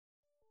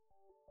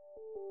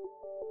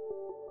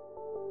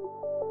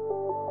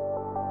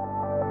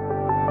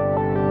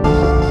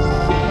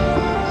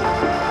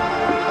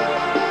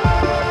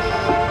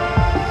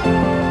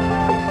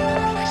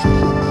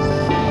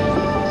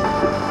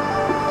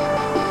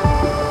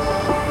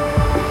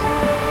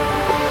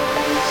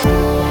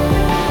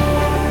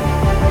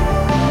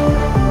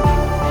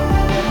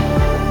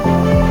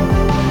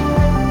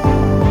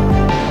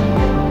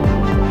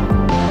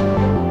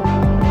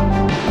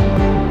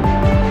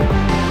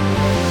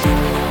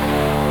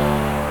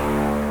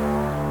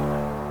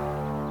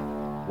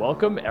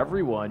Welcome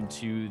everyone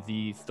to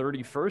the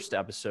 31st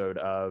episode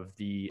of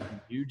the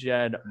New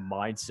Gen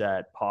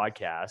Mindset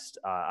podcast.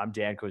 I'm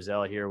Dan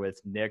Kozel here with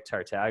Nick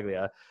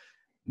Tartaglia.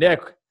 Nick,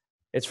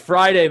 it's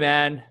Friday,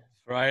 man.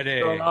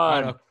 Friday What's going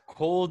on on? a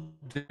cold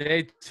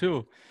day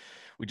too.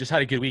 We just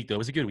had a good week though. It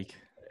was a good week.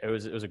 It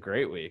was a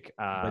great week.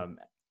 But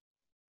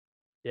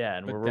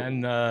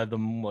then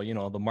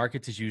the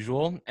markets as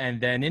usual.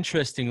 And then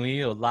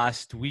interestingly,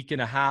 last week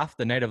and a half,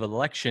 the night of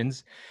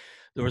elections,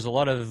 there was a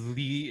lot of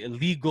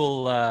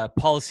legal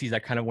policies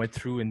that kind of went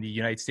through in the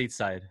United States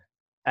side.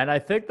 And I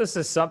think this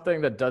is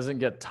something that doesn't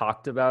get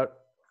talked about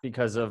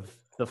because of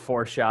the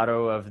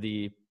foreshadow of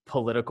the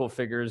political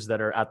figures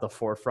that are at the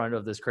forefront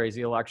of this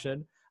crazy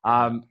election.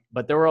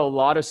 But there were a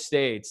lot of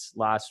states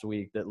last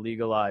week that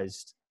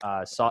legalized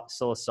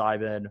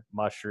psilocybin,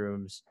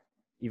 mushrooms,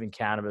 even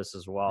cannabis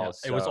as well.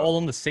 Yeah, it was all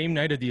on the same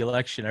night of the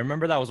election. I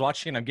remember that I was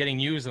watching, I'm getting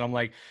news and I'm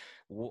like,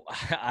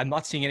 I'm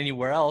not seeing it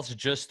anywhere else,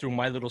 just through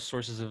my little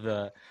sources of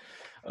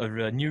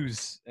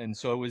news. And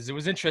so it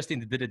was interesting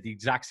they did it the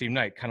exact same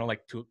night, kind of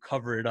like to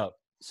cover it up.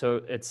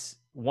 So it's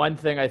one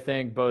thing I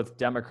think both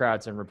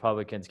Democrats and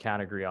Republicans can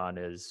agree on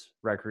is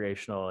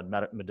recreational and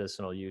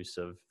medicinal use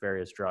of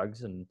various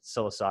drugs and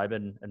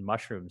psilocybin and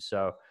mushrooms.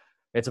 So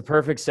it's a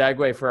perfect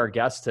segue for our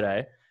guest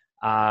today.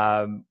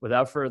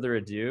 Without further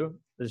ado,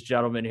 this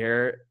gentleman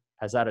here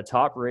has had a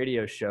top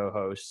radio show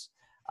host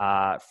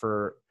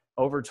for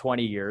over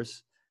 20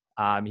 years.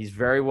 He's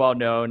very well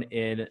known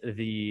in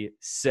the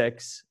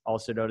Six,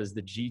 also known as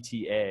the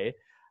GTA,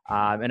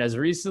 and has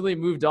recently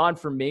moved on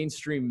from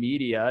mainstream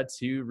media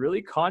to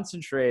really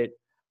concentrate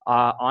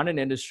on an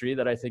industry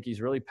that I think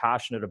he's really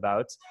passionate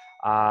about.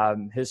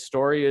 His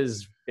story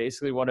is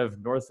basically one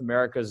of North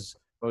America's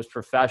most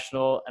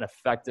professional and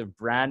effective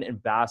brand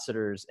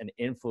ambassadors and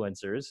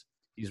influencers.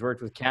 He's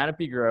worked with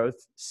Canopy Growth,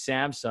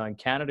 Samsung,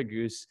 Canada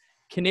Goose,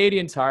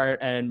 Canadian Tire,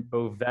 and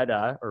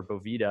Boveda.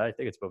 I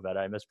think it's Boveda.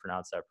 I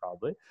mispronounced that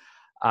probably.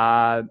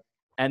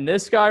 And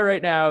this guy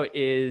right now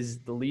is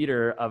the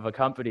leader of a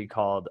company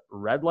called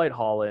Red Light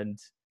Holland.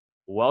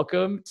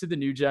 Welcome to the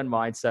New Gen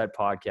Mindset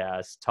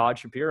podcast, Todd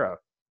Shapiro.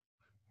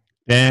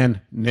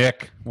 Dan,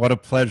 Nick, what a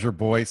pleasure,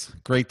 boys.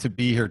 Great to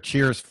be here.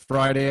 Cheers,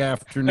 Friday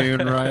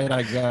afternoon, right?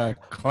 I got a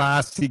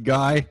classy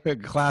guy, a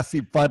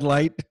classy Bud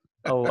Light.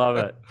 I love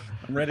it.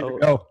 I'm ready to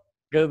go.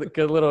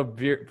 Good little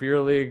beer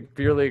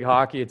league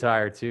hockey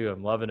attire too.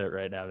 I'm loving it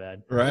right now,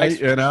 man. Right,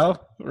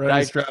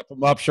 ready to strap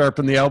them up,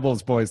 sharpen the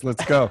elbows, boys.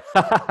 Let's go.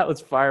 Let's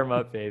fire them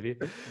up, baby.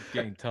 It's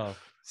getting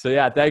tough. So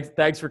yeah,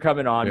 thanks for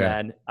coming on,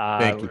 man.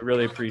 Thank you. We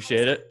really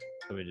appreciate it.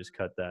 Let me just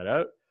cut that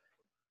out.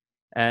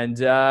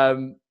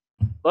 And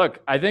look,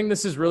 I think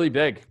this is really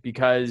big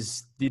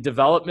because the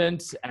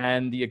development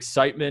and the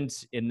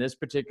excitement in this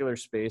particular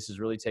space has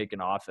really taken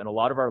off. And a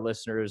lot of our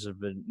listeners have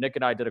been, Nick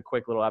and I did a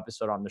quick little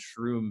episode on the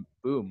shroom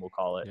boom, we'll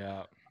call it.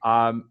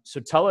 Yeah. So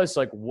tell us,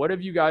 like, what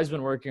have you guys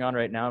been working on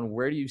right now and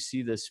where do you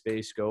see this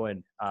space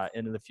going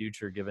into the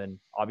future, given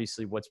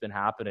obviously what's been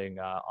happening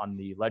on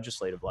the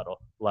legislative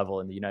level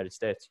in the United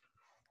States?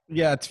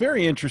 Yeah, it's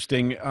very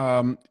interesting.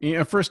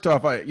 First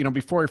off,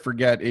 before I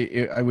forget,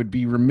 I would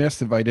be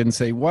remiss if I didn't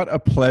say what a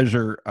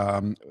pleasure,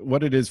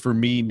 what it is for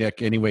me,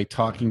 Nick, anyway,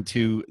 talking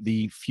to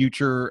the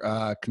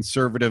future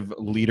conservative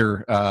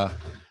leader,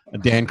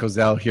 Dan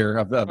Kozel here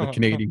of the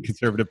Canadian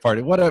Conservative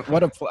Party.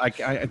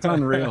 It's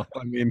unreal.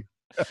 I mean,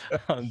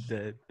 I'm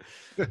dead.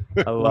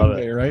 I love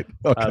it. Right?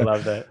 Okay. I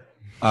love that.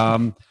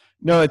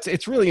 No,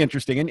 it's really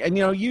interesting. And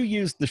you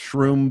used the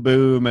shroom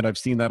boom, and I've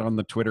seen that on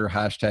the Twitter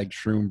hashtag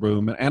shroom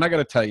boom. And I got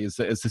to tell you, as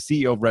the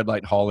CEO of Red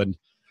Light Holland,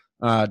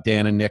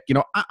 Dan and Nick,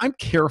 I'm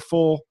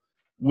careful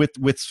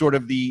with sort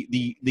of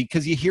the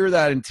because you hear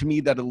that, and to me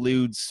that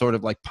alludes sort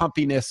of like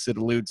pumpiness. It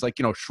alludes like,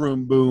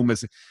 shroom boom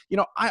is,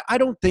 I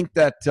don't think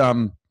that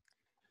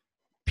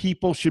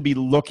people should be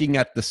looking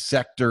at the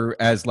sector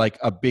as like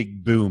a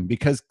big boom,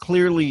 because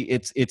clearly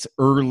it's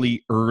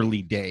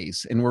early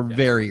days, and we're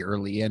very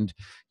early, and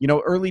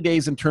early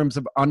days in terms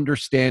of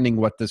understanding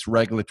what this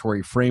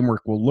regulatory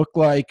framework will look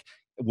like,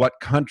 what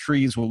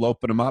countries will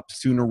open them up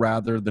sooner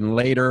rather than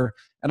later,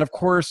 and of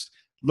course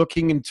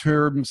looking in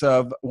terms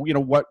of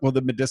what will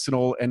the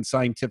medicinal and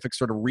scientific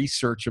sort of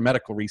research and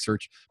medical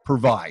research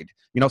provide.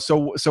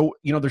 So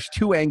there's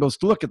two angles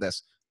to look at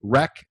this: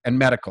 rec and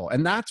medical,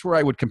 and that's where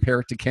I would compare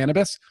it to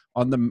cannabis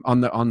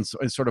on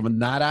sort of in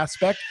that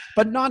aspect,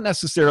 but not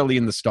necessarily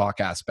in the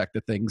stock aspect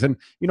of things. And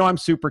I'm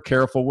super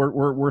careful.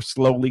 We're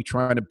slowly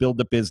trying to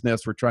build a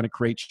business. We're trying to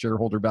create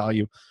shareholder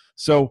value.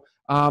 So,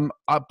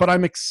 but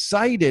I'm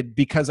excited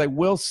because I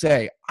will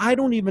say I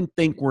don't even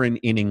think we're in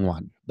inning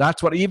one.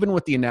 That's what, even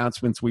with the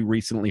announcements we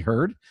recently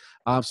heard.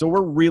 So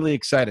we're really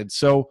excited.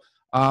 So.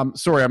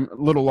 Sorry, I'm a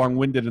little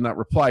long-winded in that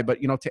reply,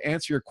 but to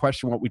answer your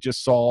question, what we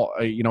just saw,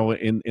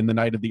 in the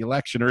night of the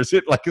election, or is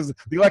the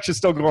election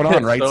still going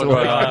on, right?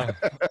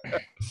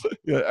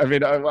 Yeah, I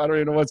mean, I don't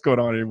even know what's going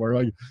on anymore.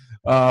 Like,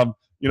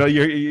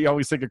 you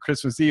always think of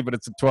Christmas Eve, but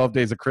it's the 12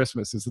 days of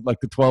Christmas. Is it like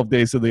the 12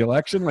 days of the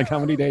election? Like how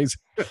many days?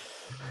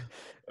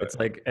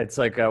 It's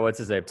like what's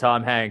his name?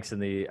 Tom Hanks in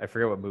the I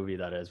forget what movie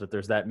that is, but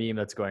there's that meme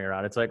that's going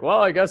around. It's like,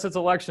 well, I guess it's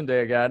election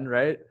day again,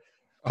 right?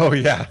 Oh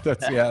yeah,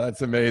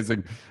 that's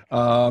amazing.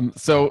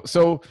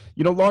 So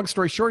long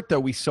story short, though,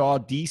 we saw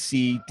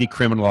DC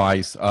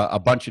decriminalize a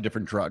bunch of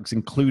different drugs,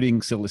 including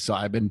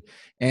psilocybin,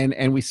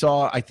 and we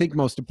saw, I think,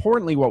 most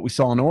importantly, what we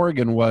saw in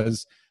Oregon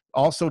was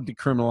also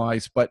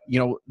decriminalized, but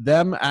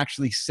them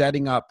actually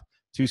setting up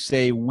to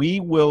say we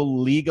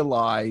will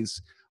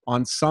legalize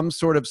on some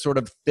sort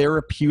of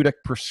therapeutic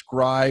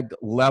prescribed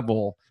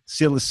level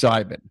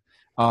psilocybin.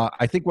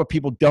 I think what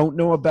people don't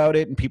know about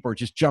it, and people are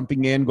just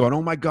jumping in going,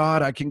 oh my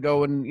God, I can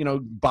go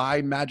and,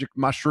 buy magic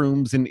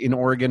mushrooms in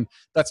Oregon.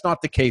 That's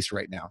not the case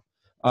right now.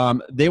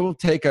 They will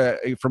take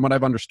from what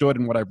I've understood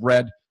and what I've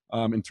read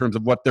in terms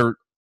of what they're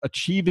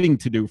achieving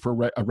to do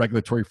for a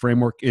regulatory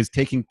framework is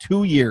taking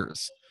 2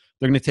 years.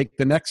 They're going to take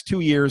the next 2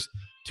 years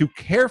to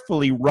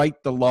carefully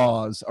write the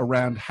laws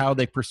around how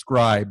they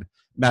prescribe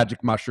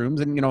magic mushrooms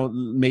and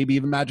maybe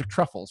even magic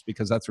truffles,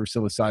 because that's where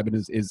psilocybin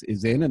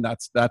is in, and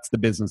that's the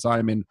business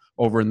I'm in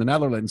over in the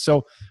Netherlands.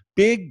 So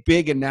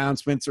big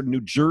announcements. Or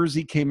New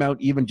Jersey came out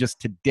even just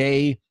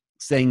today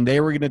saying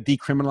they were going to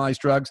decriminalize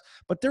drugs,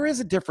 but there is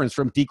a difference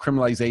from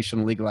decriminalization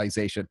and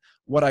legalization.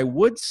 What I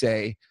would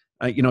say,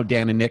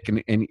 Dan and Nick,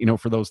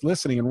 and for those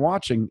listening and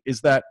watching,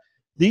 is that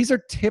these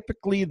are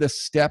typically the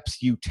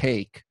steps you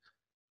take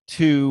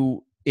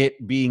to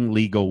it being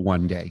legal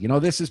one day.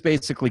 This is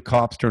basically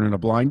cops turning a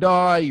blind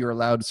eye. You're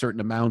allowed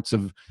certain amounts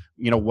of,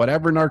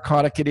 whatever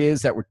narcotic it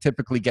is that would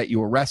typically get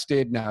you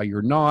arrested. Now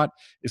you're not,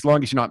 as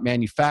long as you're not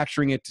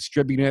manufacturing it,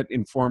 distributing it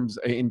in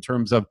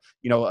terms of,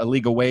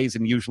 illegal ways,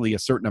 and usually a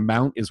certain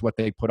amount is what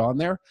they put on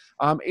there.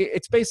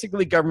 It's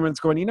basically governments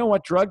going, you know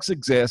what, drugs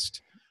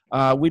exist.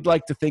 We'd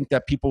like to think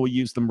that people will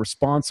use them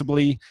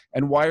responsibly.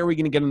 And why are we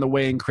going to get in the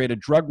way and create a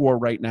drug war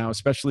right now,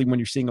 especially when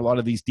you're seeing a lot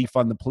of these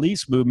defund the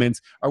police movements?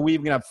 Are we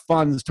even going to have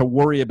funds to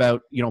worry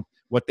about,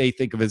 what they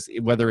think of as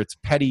whether it's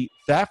petty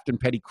theft and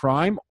petty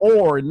crime,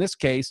 or in this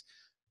case,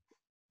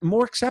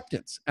 more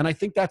acceptance? And I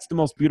think that's the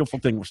most beautiful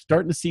thing. We're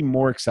starting to see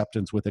more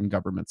acceptance within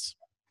governments.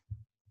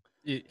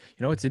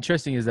 What's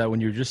interesting is that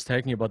when you're just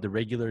talking about the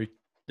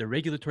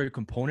regulatory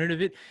component of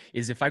it,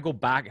 is if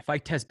I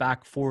test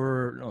back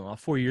 4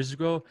 years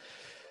ago,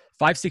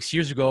 5-6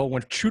 years ago,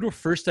 when Trudeau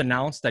first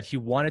announced that he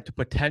wanted to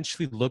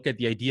potentially look at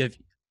the idea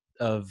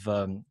of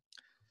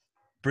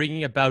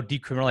bringing about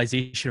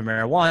decriminalization of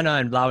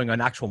marijuana and allowing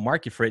an actual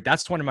market for it,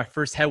 that's when my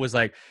first head was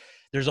like,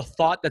 there's a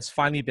thought that's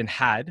finally been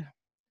had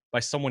by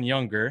someone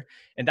younger.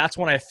 And that's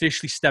when I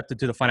officially stepped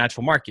into the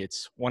financial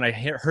markets. When I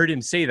heard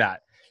him say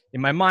that, in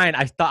my mind,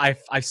 I thought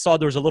I saw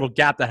there was a little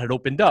gap that had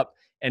opened up.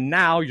 And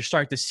now you're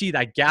starting to see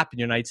that gap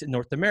in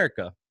North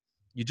America.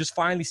 You just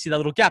finally see that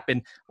little gap.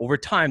 And over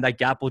time, that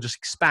gap will just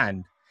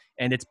expand.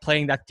 And it's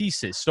playing that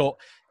thesis. So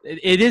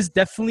it is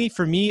definitely,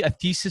 for me, a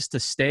thesis to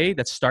stay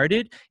that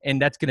started.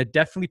 And that's going to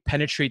definitely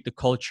penetrate the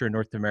culture in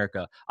North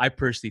America. I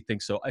personally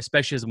think so,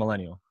 especially as a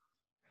millennial.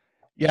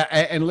 Yeah,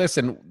 and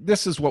listen,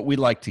 this is what we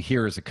like to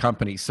hear as a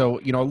company. So,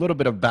 a little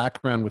bit of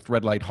background with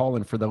Red Light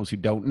Holland, for those who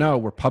don't know,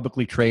 we're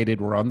publicly traded.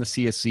 We're on the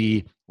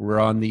CSE. We're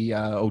on the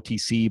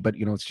OTC, but,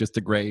 it's just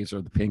the grays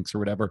or the pinks or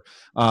whatever.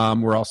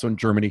 We're also in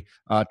Germany.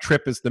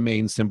 TRIP is the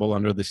main symbol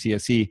under the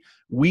CSE.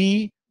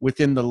 We,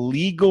 within the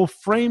legal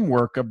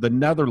framework of the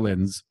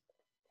Netherlands,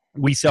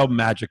 we sell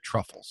magic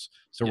truffles.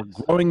 So yes,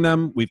 we're growing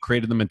them. We've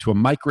created them into a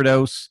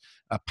microdose,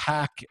 a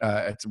pack.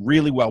 It's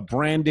really well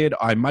branded.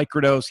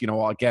 iMicrodose.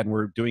 Again,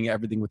 we're doing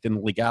everything within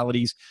the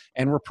legalities,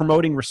 and we're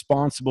promoting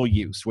responsible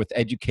use with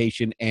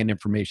education and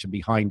information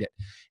behind it.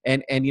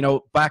 And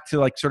back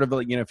to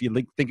if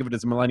you think of it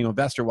as a millennial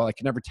investor, well, I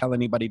can never tell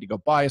anybody to go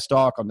buy a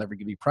stock. I'll never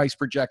give you price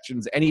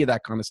projections, any of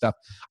that kind of stuff.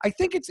 I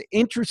think it's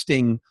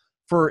interesting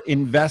for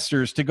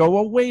investors to go,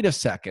 well, wait a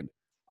second.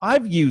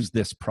 I've used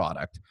this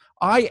product.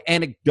 I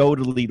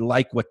anecdotally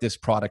like what this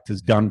product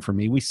has done for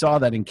me. We saw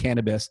that in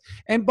cannabis.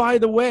 And by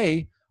the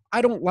way,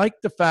 I don't like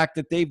the fact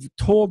that they've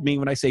told me,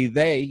 when I say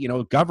they,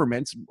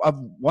 governments, of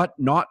what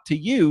not to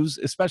use,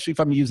 especially if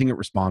I'm using it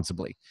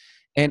responsibly.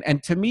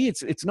 And to me,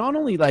 it's not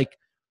only like,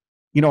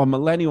 a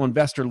millennial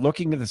investor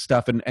looking at this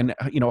stuff and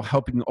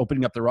helping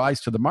opening up their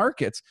eyes to the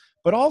markets,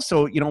 but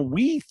also,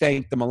 we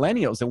thank the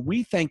millennials and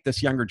we thank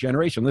this younger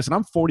generation. Listen,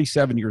 I'm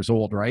 47 years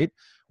old, right?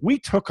 We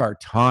took our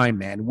time,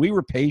 man. We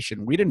were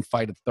patient. We didn't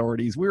fight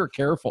authorities. We were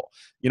careful.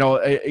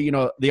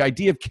 The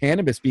idea of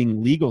cannabis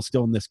being legal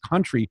still in this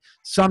country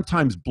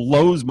sometimes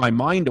blows my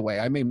mind away.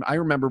 I mean, I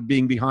remember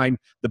being behind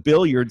the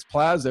billiards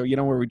plaza,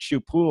 where we'd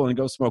shoot pool and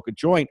go smoke a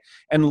joint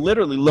and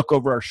literally look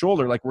over our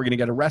shoulder like we're going to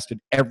get arrested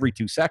every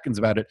 2 seconds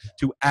about it,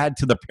 to add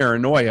to the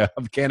paranoia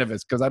of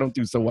cannabis, because I don't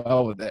do so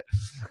well with it.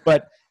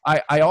 But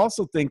I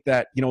also think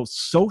that,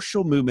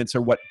 social movements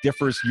are what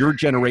differs your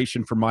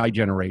generation from my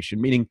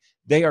generation, meaning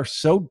they are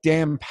so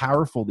damn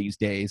powerful these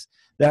days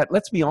that,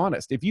 let's be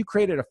honest, if you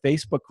created a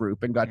Facebook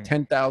group and got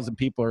 10,000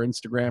 people, or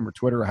Instagram or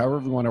Twitter or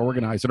however you want to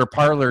organize it, or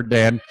Parler,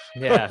 Dan.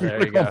 Yeah,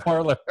 there you go.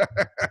 Parler.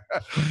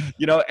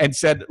 And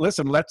said,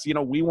 listen, let's,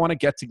 we want to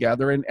get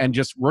together and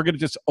just, we're going to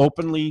just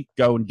openly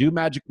go and do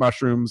magic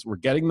mushrooms. We're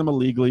getting them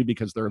illegally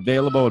because they're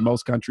available in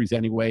most countries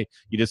anyway.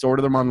 You just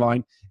order them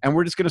online. And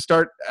we're just going to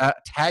start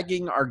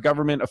tagging our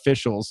government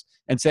officials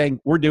and saying,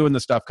 we're doing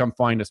this stuff, come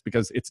find us,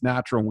 because it's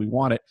natural and we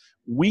want it.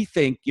 We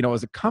think,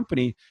 as a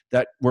company,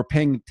 that we're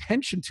paying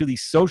attention to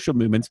these social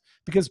movements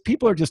because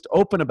people are just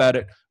open about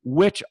it,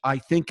 which I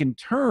think in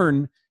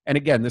turn, and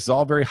again, this is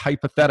all very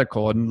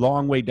hypothetical and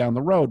long way down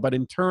the road, but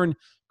in turn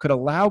could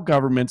allow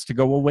governments to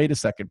go, well, wait a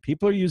second,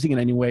 people are using it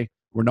anyway.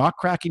 We're not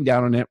cracking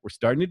down on it. We're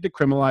starting to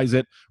decriminalize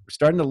it. We're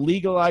starting to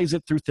legalize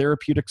it through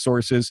therapeutic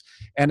sources.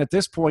 And at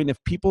this point,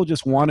 if people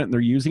just want it and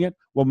they're using it,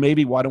 well,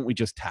 maybe why don't we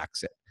just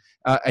tax it?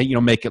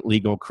 Make it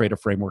legal, create a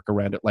framework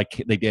around it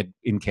like they did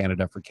in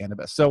Canada for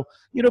cannabis. So,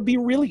 be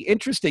really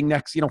interesting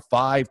next,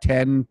 5,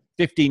 10,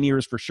 15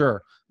 years for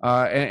sure.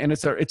 And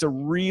it's a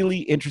really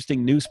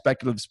interesting new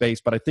speculative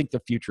space, but I think the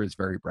future is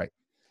very bright.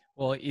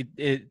 Well,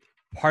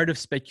 part of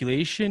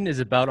speculation is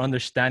about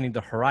understanding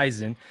the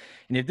horizon.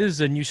 And if this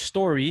is a new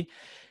story,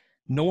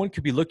 no one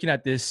could be looking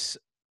at this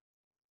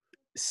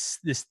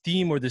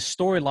theme or this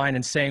storyline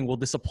and saying, well,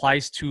 this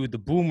applies to the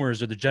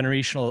boomers or the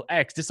generational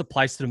X, this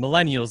applies to the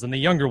millennials and the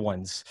younger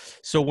ones.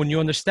 So when you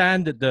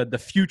understand the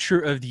future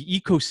of the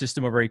ecosystem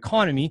of our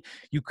economy,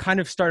 you kind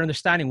of start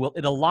understanding, well,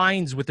 it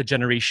aligns with the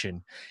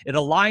generation. It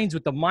aligns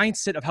with the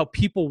mindset of how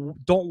people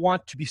don't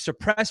want to be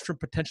suppressed from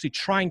potentially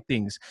trying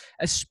things,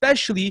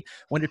 especially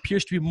when it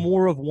appears to be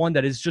more of one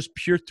that is just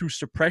pure through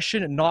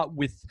suppression and not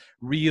with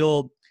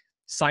real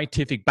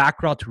scientific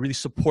background to really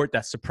support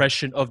that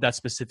suppression of that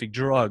specific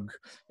drug,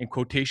 in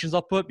quotations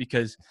I'll put,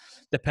 because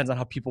it depends on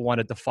how people want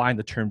to define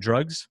the term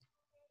drugs.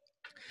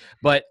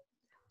 But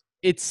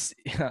it's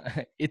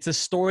a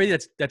story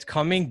that's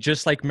coming,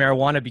 just like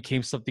marijuana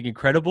became something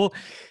incredible.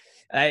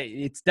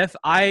 I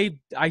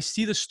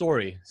see the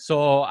story.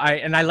 So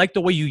I like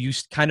the way you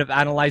kind of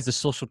analyze the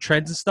social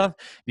trends and stuff,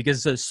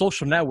 because the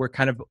social network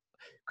kind of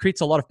creates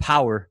a lot of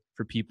power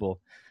for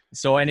people.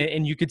 So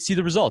and you could see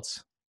the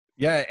results.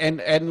 Yeah,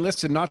 and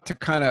listen, not to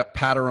kind of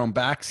pat our own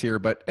backs here,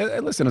 but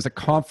listen, as a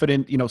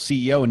confident,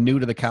 CEO and new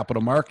to the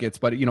capital markets,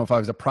 but if I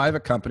was a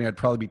private company, I'd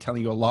probably be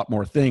telling you a lot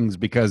more things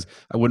because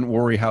I wouldn't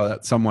worry how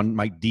that someone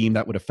might deem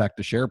that would affect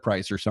the share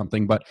price or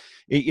something. But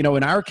in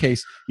our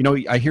case,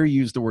 I hear you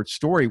use the word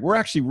story. We're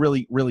actually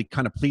really, really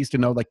kind of pleased to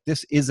know, like,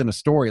 this isn't a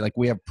story. Like,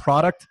 we have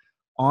product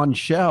on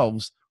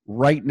shelves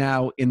right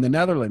now in the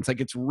Netherlands. Like,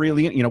 it's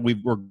really,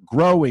 we're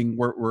growing.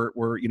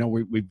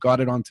 We've got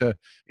it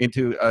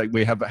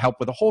we have help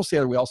with a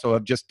wholesaler. We also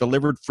have just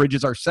delivered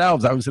fridges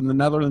ourselves. I was in the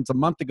Netherlands a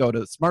month ago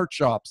to smart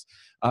shops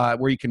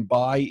where you can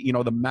buy,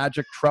 the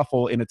magic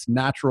truffle in its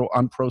natural,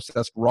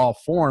 unprocessed raw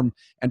form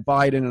and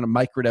buy it in a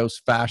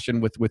microdose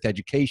fashion with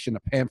education,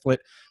 a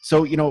pamphlet.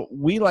 So,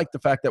 we like the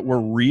fact that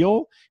we're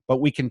real, but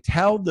we can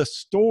tell the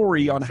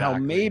story on how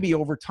maybe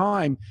over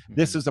time,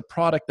 this is a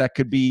product that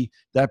could be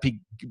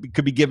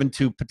given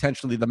to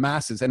potentially the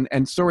masses.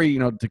 And sorry,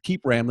 to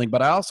keep rambling,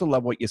 but I also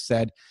love what you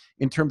said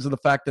in terms of the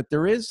fact that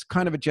there is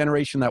kind of a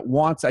generation that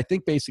wants, I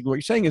think basically what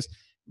you're saying is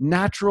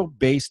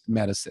natural-based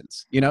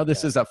medicines.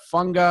 This is a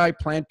fungi,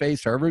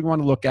 plant-based, however you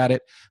want to look at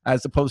it,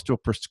 as opposed to a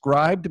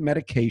prescribed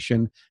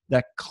medication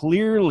that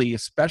clearly,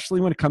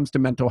 especially when it comes to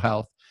mental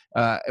health,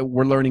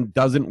 we're learning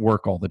doesn't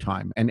work all the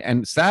time,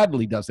 and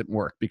sadly doesn't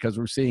work, because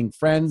we're seeing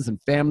friends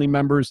and family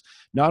members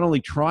not only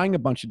trying a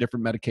bunch of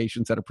different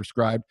medications that are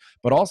prescribed,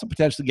 but also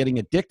potentially getting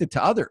addicted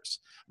to others,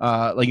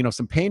 like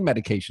some pain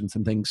medications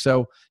and things.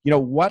 So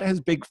what has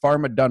big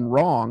pharma done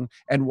wrong,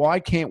 and why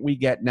can't we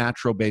get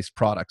natural based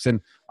products? And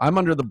I'm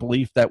under the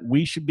belief that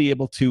we should be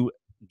able to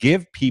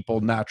give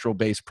people natural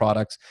based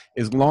products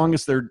as long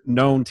as they're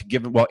known to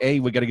give them. Well,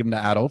 A, we got to give them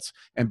to adults,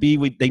 and B,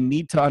 they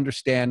need to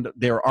understand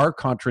there are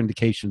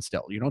contraindications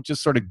still. You don't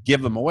just sort of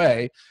give them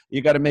away.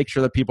 You got to make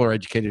sure that people are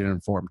educated and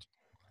informed.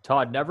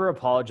 Todd, never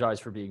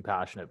apologize for being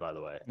passionate, by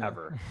the way,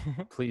 ever.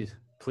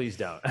 Please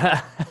don't.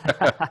 I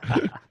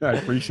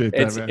appreciate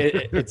that, man.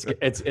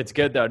 It's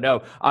good though.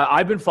 No,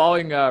 I've been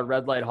following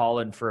Red Light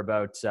Holland for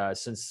about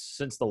since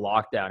the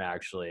lockdown,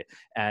 actually.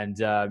 And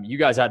you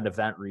guys had an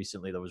event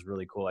recently that was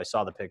really cool. I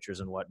saw the pictures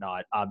and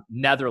whatnot.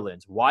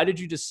 Netherlands. Why did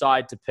you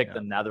decide to pick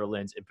the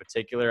Netherlands in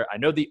particular? I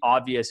know the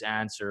obvious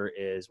answer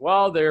is,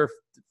 well, they're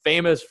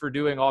famous for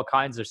doing all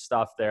kinds of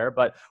stuff there.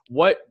 But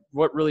what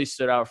really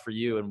stood out for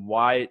you, and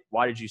why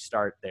did you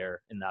start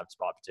there in that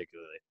spot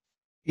particularly?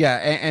 Yeah,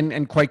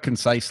 and quite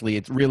concisely,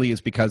 it really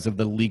is because of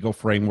the legal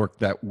framework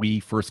that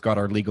we first got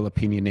our legal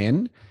opinion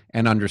in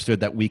and understood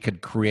that we could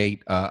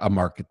create a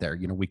market there.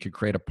 We could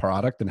create a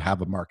product and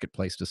have a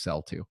marketplace to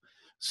sell to.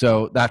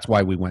 So that's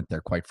why we went there,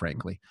 quite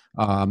frankly.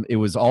 It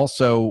was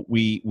also,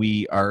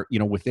 we are,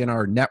 within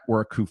our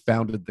network who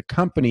founded the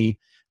company,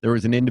 there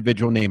was an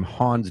individual named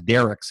Hans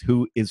Derricks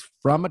who is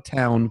from a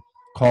town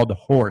called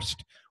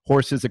Horst.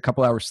 Horst is a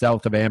couple hours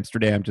south of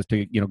Amsterdam, just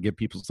to give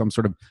people some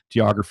sort of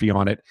geography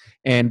on it.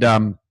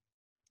 And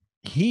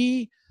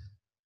he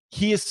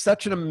is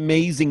such an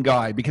amazing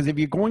guy, because if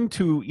you're going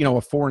to,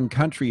 a foreign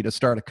country to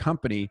start a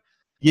company,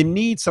 you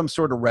need some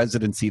sort of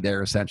residency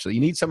there. Essentially,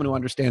 you need someone who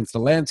understands the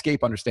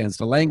landscape, understands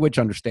the language,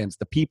 understands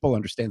the people,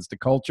 understands the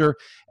culture,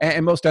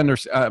 and most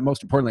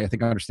importantly, I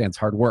think, understands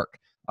hard work.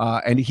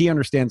 And he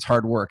understands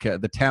hard work.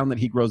 The town that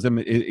he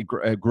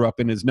grew up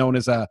in is known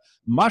as a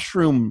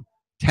mushroom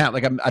town,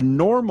 like a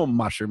normal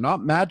mushroom,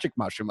 not magic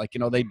mushroom. Like,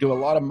 they do a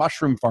lot of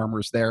mushroom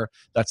farmers there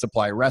that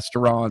supply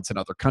restaurants and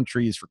other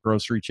countries for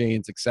grocery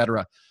chains,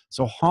 etc.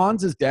 So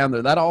Hans is down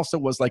there. That also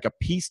was like a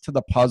piece to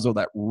the puzzle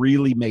that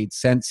really made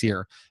sense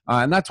here.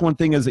 And that's one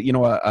thing, is that,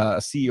 a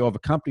CEO of a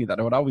company, that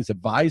I would always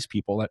advise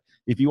people that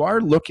if you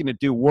are looking to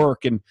do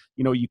work, and,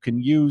 you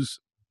can use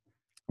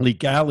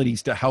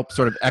legalities to help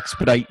sort of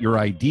expedite your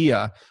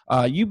idea,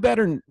 you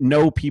better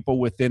know people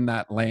within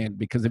that land,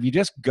 because if you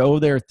just go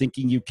there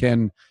thinking you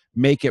can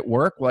make it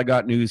work, well, I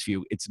got news for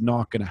you. It's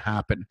not going to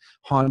happen.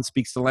 Hans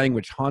speaks the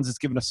language. Hans has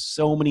given us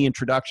so many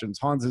introductions.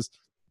 Hans is,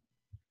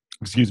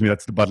 excuse me,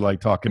 that's the Bud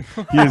Light talking.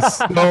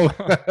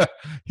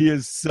 He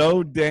is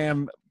so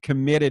damn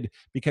committed,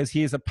 because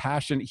he is a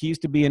passion. He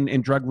used to be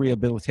in drug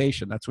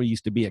rehabilitation. That's what he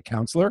used to be, a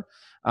counselor.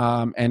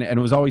 And it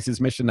was always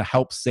his mission to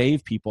help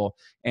save people.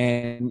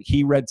 And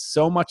he read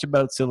so much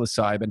about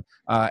psilocybin,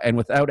 and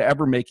without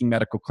ever making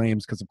medical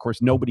claims, because of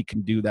course nobody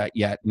can do that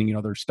yet.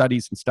 And, there's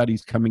studies and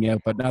studies coming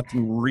out, but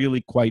nothing really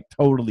quite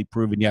totally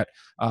proven yet.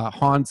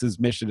 Hans's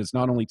mission is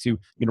not only to,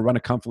 run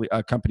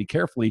a company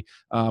carefully,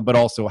 but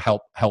also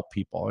help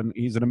people. And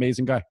he's an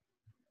amazing guy.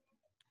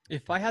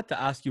 If I had to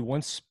ask you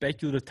one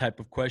speculative type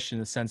of question,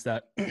 in the sense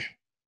that,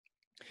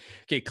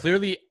 okay,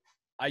 clearly,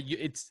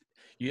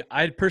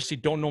 I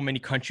personally don't know many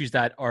countries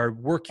that are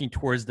working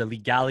towards the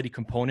legality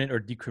component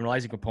or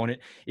decriminalizing component.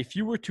 If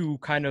you were to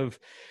kind of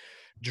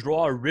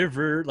draw a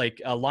river,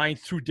 like a line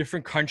through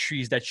different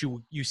countries that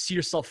you see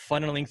yourself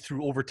funneling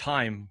through over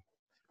time,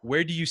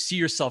 where do you see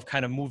yourself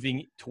kind of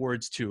moving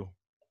towards to?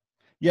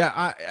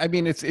 Yeah, I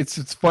mean,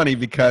 it's funny,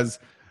 because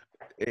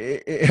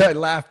I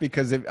laugh,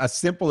 because a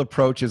simple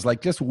approach is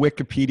like just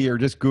Wikipedia or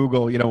just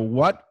Google,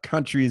 what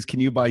countries can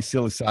you buy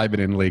psilocybin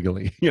in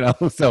legally?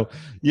 So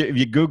if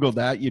you Google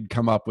that, you'd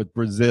come up with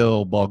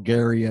Brazil,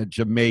 Bulgaria,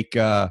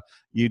 Jamaica.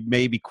 You'd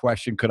maybe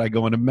question, could I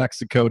go into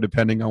Mexico,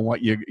 depending on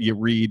what you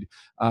read.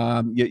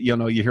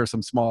 You hear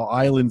some small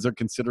islands are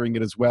considering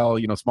it as well,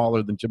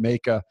 smaller than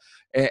Jamaica.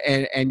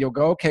 And you'll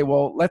go, okay,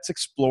 well, let's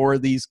explore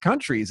these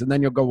countries. And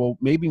then you'll go, well,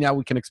 maybe now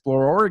we can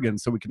explore Oregon,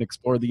 so we can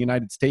explore the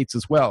United States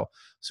as well.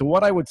 So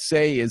what I would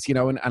say is,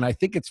 and I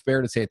think it's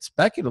fair to say it's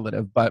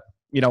speculative, but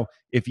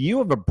if you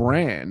have a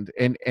brand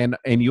and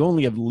you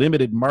only have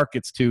limited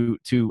markets to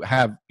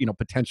have,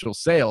 potential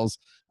sales,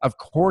 of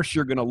course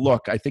you're going to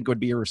look. I think it would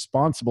be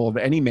irresponsible of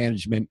any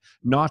management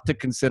not to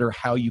consider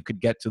how you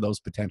could get to those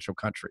potential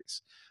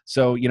countries.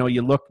 So,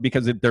 you look,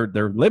 because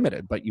they're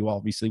limited, but you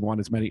obviously want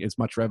as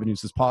much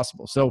revenues as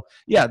possible. So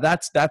yeah,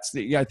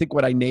 I think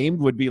what I named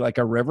would be like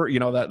a river,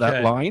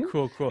 that line.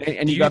 Cool.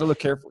 And you got to look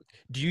carefully.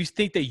 Do you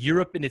think that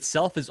Europe in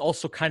itself is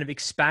also kind of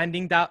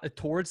expanding that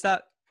towards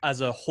that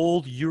as a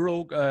whole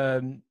Euro,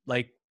 kind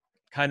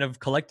of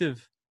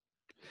collective?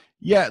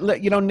 Yeah,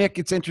 Nick,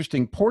 it's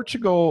interesting.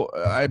 Portugal,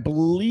 I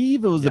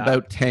believe it was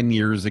about 10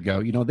 years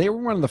ago. They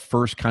were one of the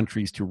first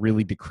countries to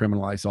really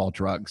decriminalize all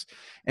drugs.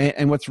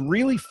 And what's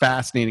really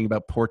fascinating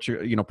about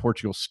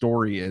Portugal's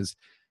story is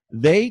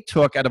they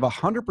took, out of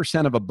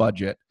 100% of a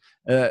budget,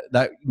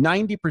 that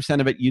 90%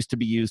 of it used to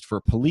be used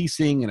for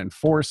policing and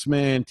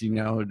enforcement,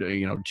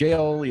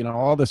 jail,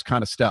 all this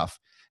kind of stuff.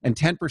 And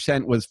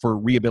 10% was for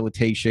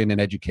rehabilitation and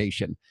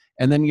education.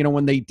 And then,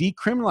 when they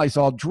decriminalized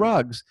all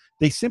drugs,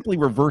 they simply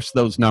reversed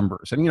those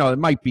numbers. And, it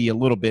might be a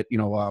little bit,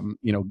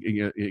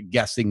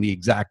 guessing the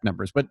exact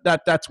numbers, but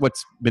that's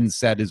what's been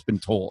said, has been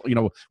told,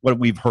 what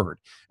we've heard.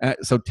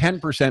 So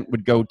 10%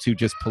 would go to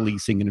just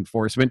policing and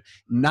enforcement,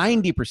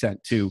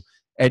 90% to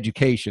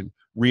education,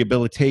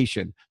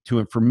 rehabilitation, to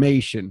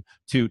information,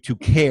 to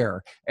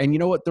care. And you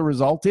know what the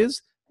result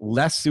is?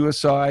 Less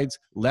suicides,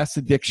 less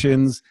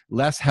addictions,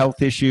 less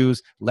health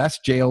issues, less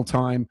jail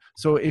time.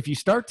 So if you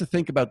start to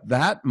think about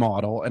that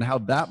model and how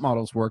that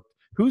model's worked,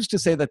 who's to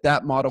say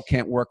that model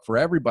can't work for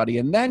everybody?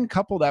 And then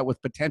couple that with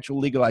potential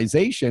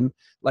legalization,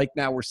 like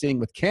now we're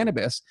seeing with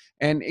cannabis.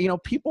 And,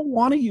 people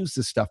want to use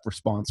this stuff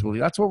responsibly.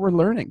 That's what we're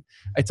learning.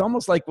 It's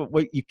almost like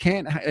what you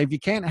can't, if you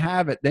can't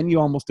have it, then you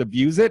almost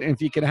abuse it. And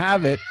if you can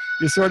have it,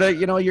 you sort of,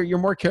 you're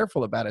more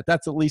careful about it.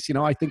 That's at least,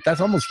 I think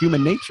that's almost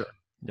human nature.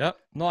 Yeah,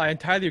 no, I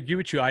entirely agree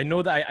with you. I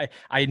know that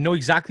I know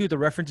exactly what the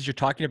references you're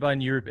talking about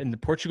in Europe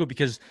and Portugal,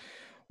 because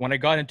when I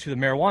got into the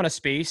marijuana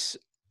space,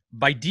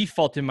 by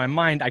default in my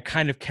mind, I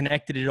kind of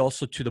connected it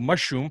also to the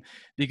mushroom,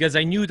 because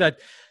I knew that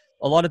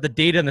a lot of the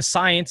data and the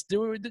science,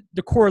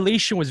 the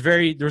correlation was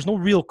there's no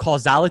real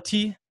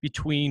causality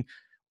between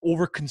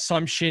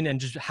overconsumption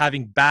and just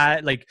having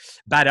bad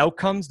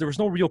outcomes. There was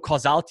no real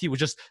causality. It was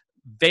just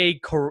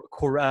vague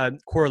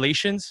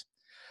correlations.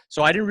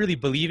 So I didn't really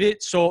believe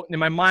it. So in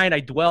my mind, I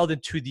dwelled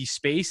into the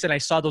space and I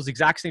saw those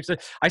exact same stuff.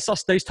 I saw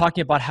studies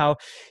talking about how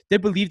they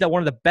believe that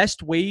one of the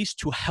best ways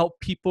to help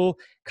people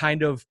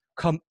kind of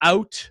come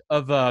out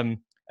of an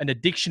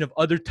addiction of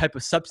other type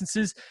of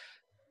substances,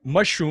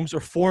 mushrooms or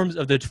forms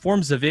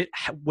of it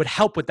would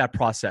help with that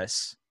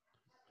process.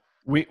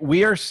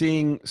 We are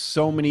seeing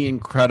so many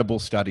incredible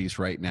studies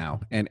right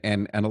now, and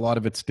a lot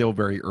of it's still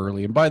very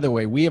early. And by the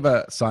way, we have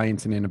a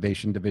science and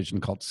innovation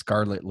division called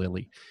Scarlet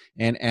Lily,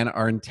 and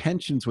our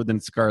intentions within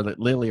Scarlet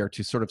Lily are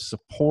to sort of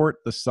support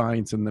the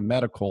science and the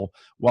medical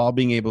while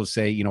being able to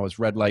say, you know, as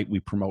Red Light, we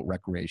promote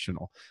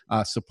recreational,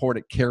 support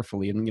it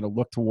carefully, and, you know,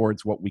 look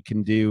towards what we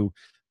can do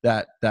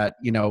that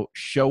you know,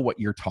 show what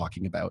you're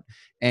talking about.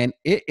 And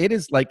it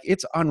is like,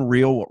 it's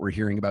unreal what we're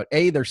hearing about.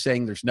 They're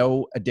saying there's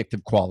no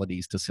addictive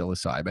qualities to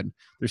psilocybin.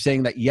 They're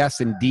saying that yes,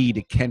 indeed,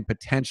 it can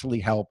potentially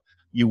help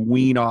you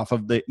wean off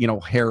of the, you know,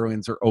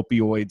 heroines or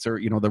opioids or,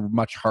 you know, the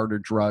much harder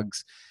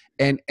drugs.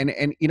 And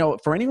you know,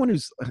 for anyone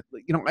who's,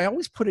 you know, I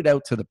always put it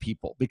out to the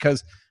people,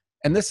 because,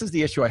 and this is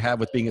the issue I have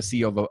with being a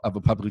CEO of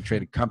a publicly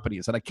traded company,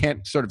 is that I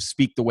can't sort of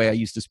speak the way I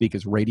used to speak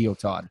as Radio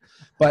Todd.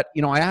 But,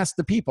 you know, I ask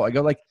the people, I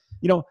go like,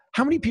 you know,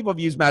 how many people have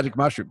used magic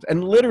mushrooms?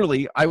 And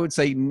literally, I would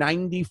say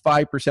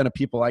 95% of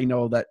people I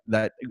know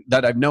that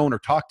I've known or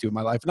talked to in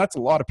my life, and that's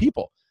a lot of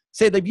people,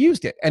 say they've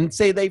used it and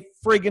say they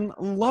friggin'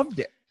 loved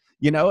it,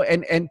 you know,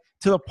 and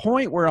to the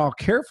point where I'll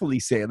carefully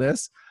say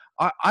this,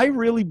 I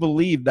really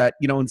believe that,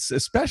 you know,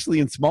 especially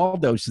in small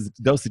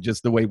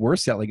dosages, the way we're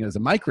selling it as a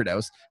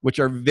microdose, which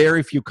are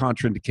very few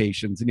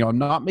contraindications. And, you know, I'm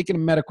not making a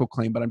medical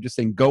claim, but I'm just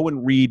saying go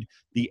and read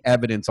the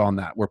evidence on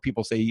that, where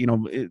people say, you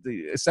know,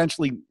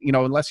 essentially, you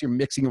know, unless you're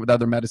mixing it with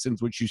other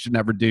medicines, which you should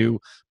never do,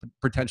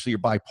 potentially you're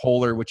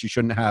bipolar, which you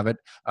shouldn't have it.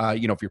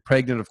 You know, if you're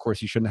pregnant, of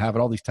course, you shouldn't have it,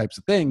 all these types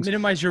of things.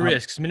 Minimize your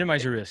risks. Yeah.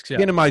 Minimize your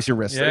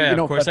risks. Yeah, you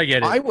know, of course, I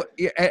get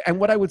it. And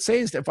what I would say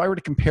is, if I were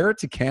to compare it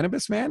to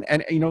cannabis, man,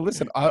 and, you know,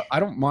 listen, I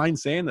don't mind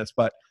saying this,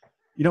 but,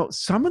 you know,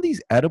 some of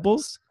these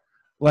edibles,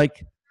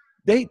 like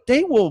they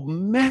will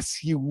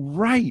mess you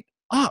right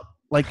up.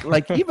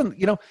 Like even,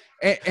 you know,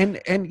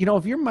 and you know,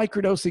 if you're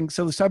microdosing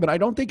psilocybin, I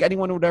don't think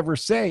anyone would ever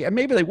say, and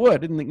maybe they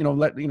would, and, you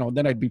know,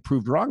 then I'd be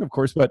proved wrong, of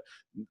course, but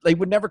they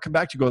would never come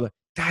back to go,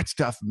 that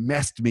stuff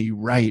messed me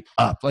right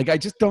up. Like, I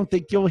just don't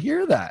think you'll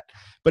hear that.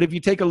 But if you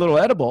take a little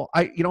edible,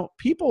 I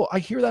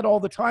hear that all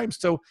the time.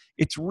 So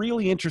it's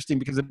really interesting,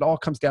 because it all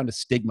comes down to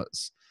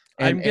stigmas.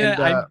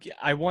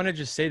 I want to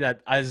just say that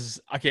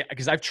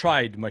because I've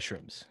tried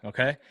mushrooms.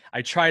 Okay.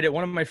 I tried it.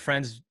 One of my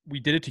friends, we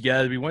did it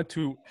together. We went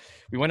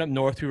up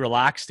north, we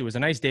relaxed. It was a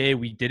nice day.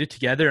 We did it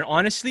together. And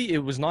honestly, it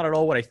was not at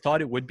all what I thought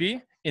it would be,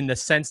 in the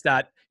sense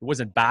that it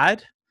wasn't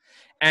bad.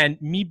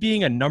 And me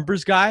being a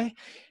numbers guy,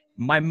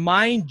 my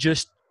mind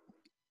just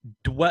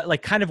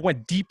kind of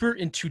went deeper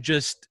into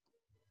just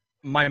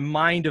my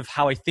mind of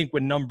how I think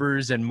with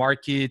numbers and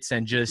markets,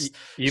 and just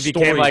you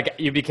became like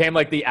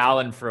the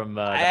Alan from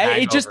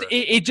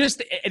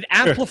it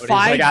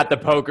amplified. He's like at the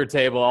poker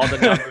table, all the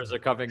numbers are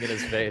coming in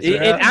his face.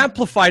 It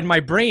amplified my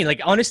brain. Like,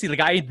 honestly,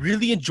 like, I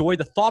really enjoyed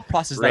the thought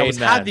process that I was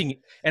having,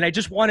 and I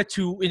just wanted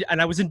to,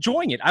 and I was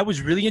enjoying it. I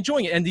was really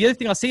enjoying it. And the other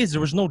thing I'll say is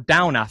there was no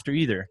down after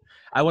either.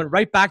 I went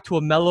right back to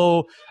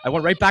I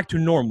went right back to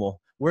normal.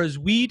 Whereas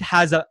weed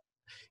has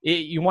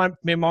you want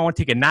to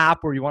take a nap,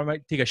 or you want to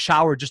take a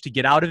shower just to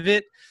get out of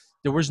it.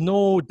 There was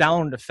no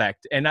down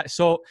effect. And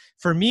so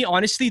for me,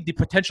 honestly, the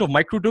potential of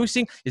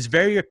microdosing is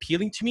very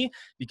appealing to me,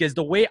 because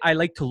the way I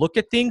like to look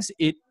at things,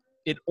 it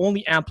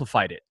only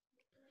amplified it.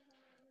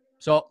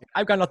 So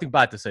I've got nothing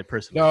bad to say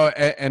personally. No,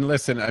 and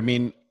listen, I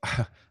mean,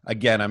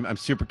 again, I'm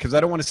super, because I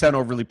don't want to sound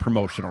overly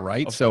promotional,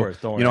 right? Of course,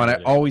 don't worry, you know, and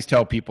I always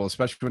tell people,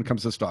 especially when it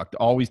comes to stock, to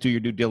always do your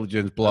due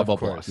diligence, blah, blah,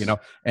 blah, you know?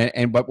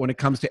 But when it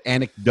comes to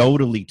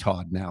anecdotally,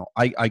 Todd, now,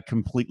 I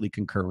completely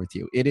concur with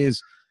you.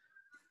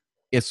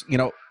 It's, you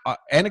know,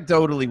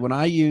 anecdotally, when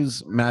I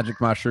use magic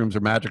mushrooms or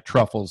magic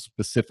truffles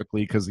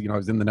specifically, because, you know, I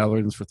was in the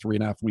Netherlands for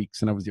 3.5 weeks,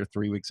 and I was there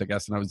 3 weeks, I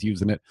guess, and I was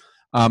using it.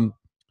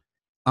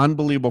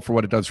 Unbelievable for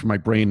what it does for my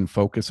brain and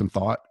focus and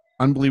thought.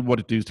 Unbelievable what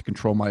it does to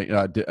control my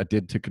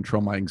did to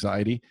control my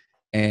anxiety,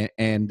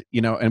 and you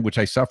know, and which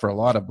I suffer a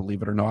lot of,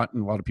 believe it or not,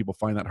 and a lot of people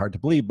find that hard to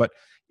believe. But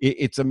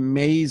it's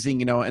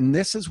amazing, you know. And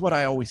this is what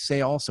I always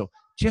say also: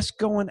 just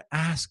go and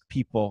ask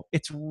people.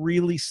 It's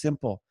really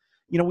simple.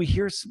 You know, we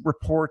hear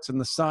reports and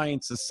the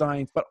science is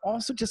science, but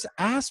also just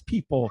ask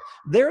people.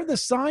 They're the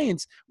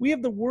science. We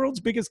have the world's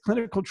biggest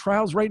clinical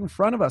trials right in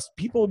front of us.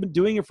 People have been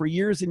doing it for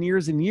years and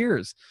years and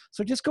years.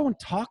 So just go and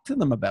talk to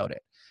them about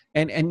it.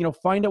 And you know,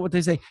 find out what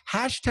they say.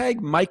 Hashtag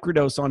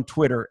microdose on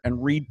Twitter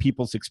and read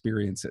people's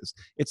experiences.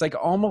 It's like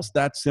almost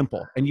that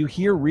simple. And you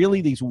hear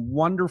really these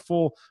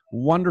wonderful,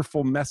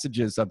 wonderful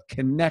messages of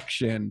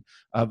connection,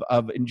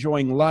 of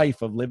enjoying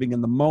life, of living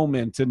in the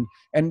moment,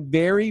 and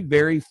very,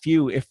 very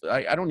few, if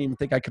I don't even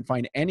think I can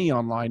find any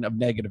online, of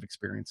negative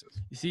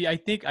experiences. You see, I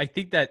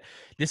think that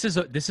this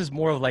is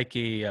more of like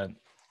an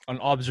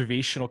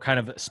observational kind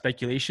of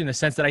speculation, in the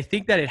sense that I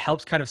think that it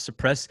helps kind of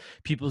suppress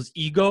people's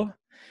ego.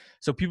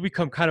 So people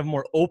become kind of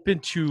more open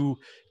to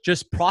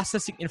just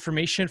processing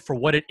information for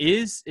what it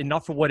is, and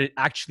not for what it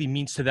actually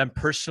means to them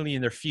personally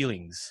and their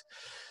feelings.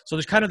 So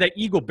there's kind of that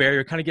ego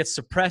barrier kind of gets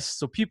suppressed.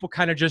 So people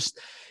kind of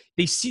just,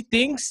 they see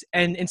things,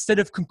 and instead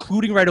of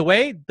concluding right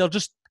away, they'll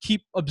just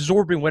keep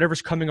absorbing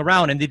whatever's coming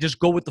around, and they just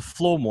go with the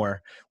flow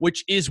more,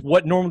 which is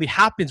what normally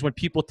happens when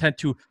people tend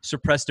to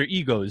suppress their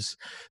egos.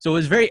 So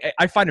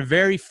I find it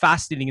very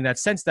fascinating in that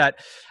sense that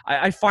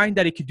I find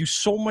that it could do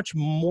so much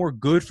more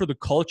good for the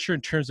culture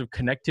in terms of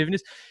connectiveness,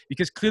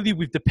 because clearly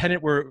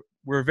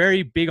we're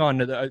very big on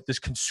this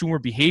consumer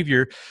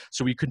behavior.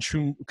 So we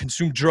consume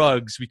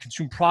drugs, we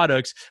consume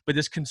products, but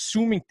this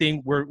consuming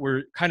thing,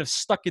 we're kind of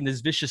stuck in this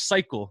vicious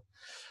cycle.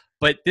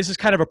 But this is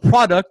kind of a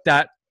product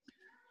that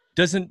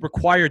doesn't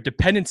require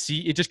dependency.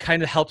 It just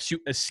kind of helps you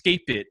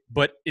escape it,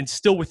 but it's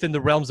still within the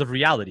realms of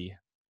reality.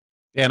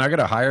 Yeah, and I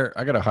gotta hire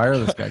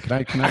this guy.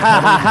 Can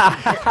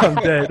I I'm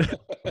dead.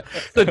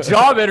 It's a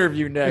job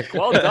interview, Nick.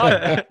 Well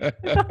done.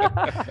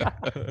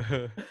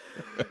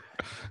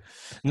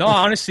 No,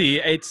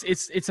 honestly,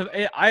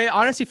 I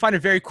honestly find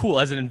it very cool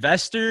as an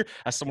investor,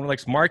 as someone who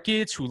likes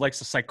markets, who likes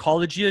the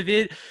psychology of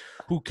it,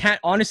 who can't,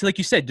 honestly, like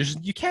you said,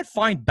 you can't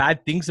find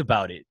bad things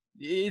about it.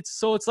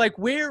 It's like,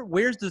 where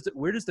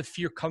does the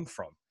fear come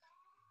from?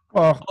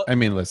 Well, I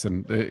mean,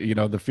 listen,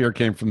 the fear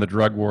came from the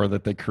drug war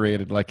that they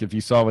created. Like, if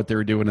you saw what they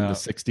were doing in the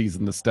 60s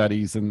and the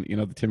studies and,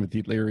 the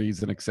Timothy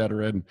Learys and et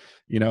cetera, and,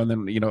 and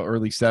then,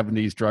 early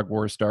 70s drug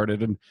war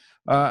started. And,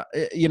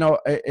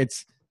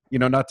 it's,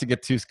 not to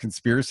get too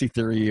conspiracy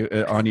theory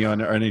on you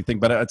or anything,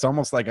 but it's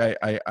almost like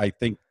I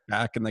think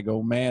back and they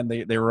go, man,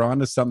 they were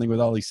onto something with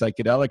all these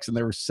psychedelics, and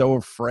they were so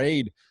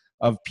afraid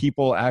of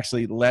people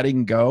actually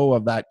letting go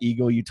of that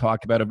ego you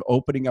talk about, of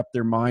opening up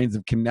their minds,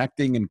 of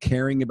connecting and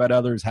caring about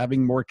others,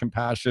 having more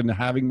compassion,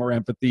 having more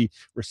empathy,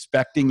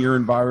 respecting your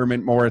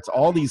environment more. It's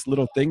all these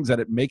little things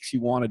that it makes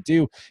you want to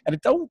do. And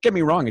don't get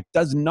me wrong, it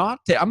does not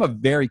I'm a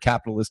very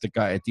capitalistic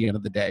guy at the end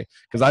of the day,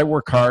 because I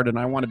work hard and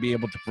I want to be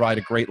able to provide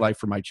a great life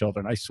for my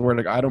children. I swear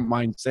to God, I don't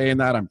mind saying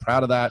that. I'm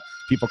proud of that.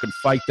 People can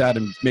fight that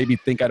and maybe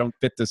think I don't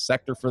fit this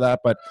sector for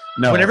that, but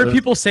no. Whenever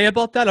people say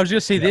about that, I was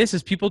just going to say this,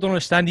 is people don't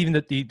understand even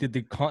that the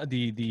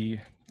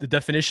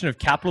definition of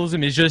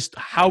capitalism is just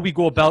how we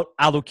go about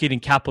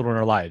allocating capital in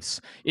our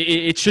lives.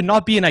 It should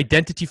not be an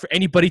identity for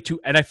anybody to,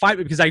 and I find,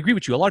 because I agree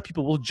with you, a lot of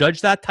people will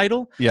judge that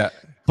title. Yeah.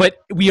 But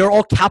we are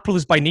all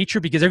capitalists by nature,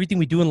 because everything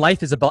we do in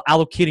life is about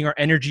allocating our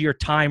energy or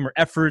time or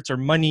efforts or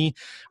money,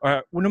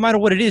 or no matter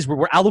what it is,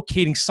 we're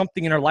allocating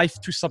something in our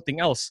life to something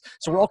else.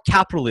 So we're all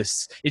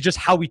capitalists. It's just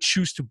how we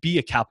choose to be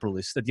a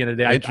capitalist at the end of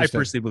the day, I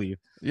personally believe.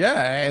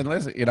 Yeah, and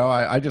listen,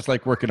 I just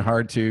like working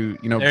hard to,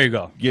 there you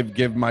go,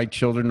 give my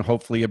children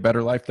hopefully a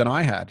better life than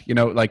I had.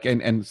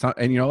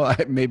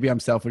 Maybe I'm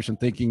selfish in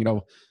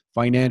thinking,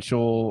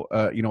 financial,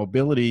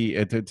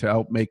 ability to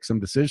help make some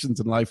decisions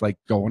in life, like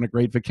go on a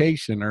great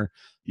vacation, or,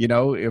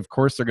 of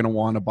course they're going to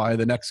want to buy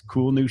the next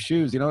cool new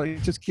shoes.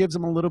 It just gives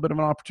them a little bit of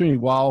an opportunity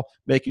while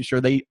making sure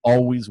they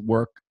always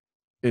work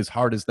as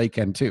hard as they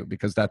can too,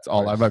 because that's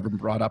all I've ever been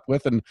brought up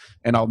with, and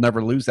I'll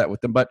never lose that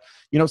with them. But,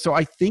 so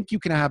I think you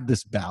can have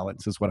this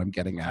balance is what I'm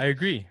getting at. I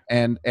agree.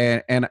 And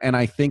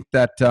I think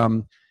that,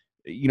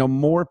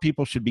 more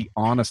people should be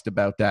honest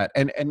about that.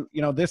 And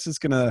this is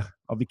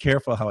I'll be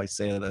careful how I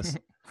say this.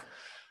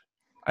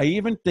 I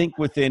even think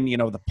within,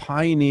 the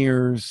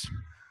pioneers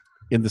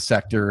in the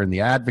sector and the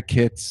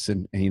advocates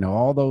and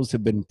all those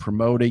have been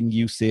promoting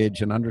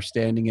usage and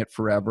understanding it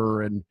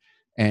forever. And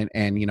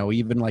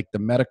even like the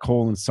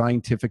medical and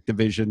scientific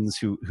divisions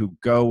who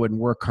go and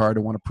work hard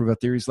and want to prove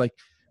out theories. Like,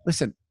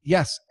 listen,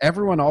 yes,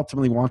 everyone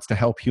ultimately wants to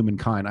help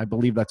humankind. I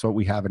believe that's what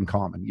we have in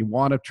common. You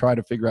want to try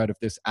to figure out if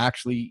this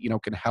actually,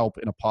 can help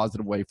in a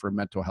positive way for a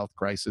mental health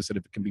crisis, and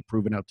if it can be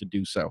proven out to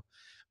do so.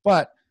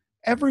 But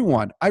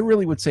everyone, I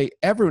really would say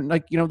everyone,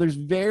 there's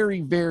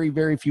very, very,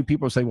 very few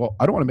people who say, well,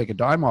 I don't want to make a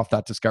dime off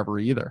that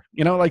discovery either.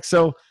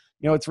 So,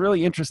 it's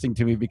really interesting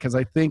to me, because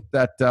I think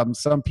that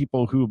some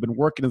people who have been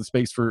working in the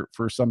space for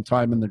some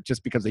time, and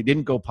just because they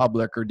didn't go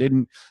public or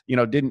didn't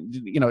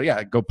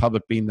go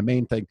public being the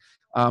main thing,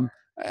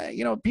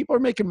 people are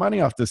making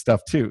money off this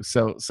stuff too.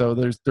 So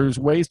there's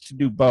ways to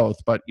do both,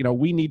 but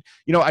we need,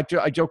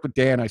 I joke with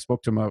Dan, I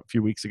spoke to him a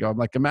few weeks ago. I'm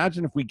like,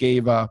 imagine if we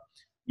gave,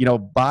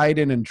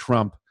 Biden and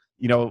Trump,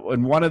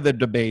 in one of the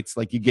debates,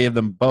 like you gave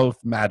them both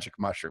magic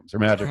mushrooms or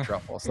magic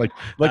truffles.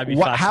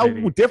 How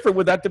different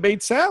would that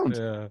debate sound?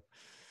 Yeah.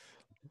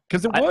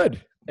 Because it would.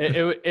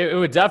 It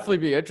would definitely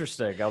be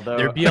interesting. Although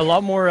there'd be a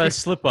lot more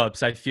slip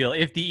ups. I feel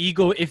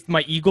if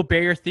my ego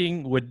barrier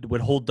thing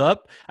would hold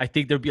up, I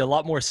think there'd be a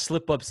lot more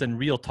slip ups than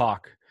real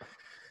talk.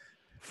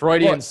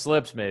 Freudian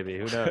slips, maybe.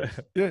 Who knows?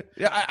 Yeah,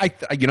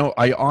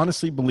 I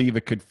honestly believe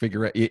it could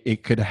figure it.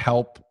 It could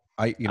help.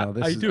 I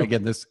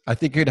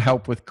think it could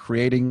help with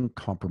creating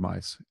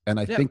compromise, and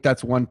I think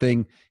that's one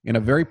thing in a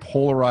very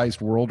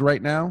polarized world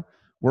right now.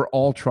 We're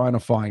all trying to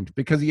find,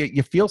 because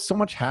you feel so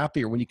much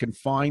happier when you can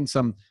find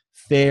some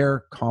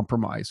fair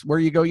compromise where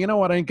you go, you know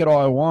what, I didn't get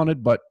all I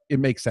wanted, but it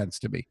makes sense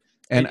to me.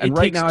 And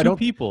right now, I don't.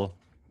 People.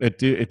 It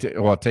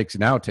takes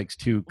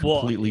two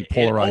completely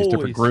polarized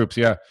different groups.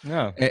 Yeah.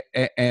 Yeah.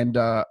 And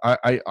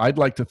I'd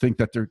like to think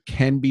that there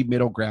can be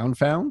middle ground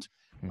found,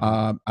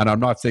 And I'm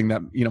not saying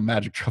that,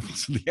 magic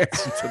truffles are the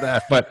answer to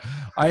that, but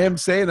I am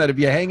saying that if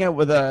you hang out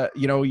with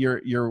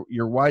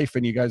your wife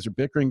and you guys are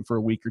bickering for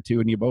a week or two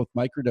and you both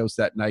microdose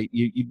that night,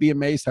 you'd be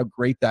amazed how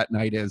great that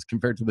night is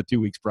compared to the 2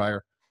 weeks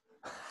prior.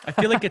 I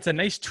feel like it's a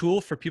nice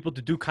tool for people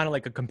to do kind of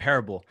like a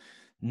comparable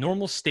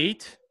normal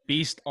state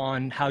based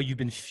on how you've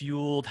been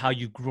fueled, how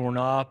you've grown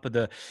up,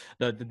 the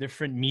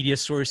different media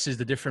sources,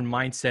 the different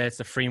mindsets,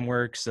 the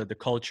frameworks, the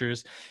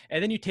cultures.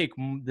 And then you take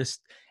this,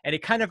 and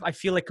it kind of, I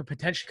feel like could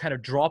potentially kind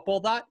of drop all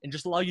that and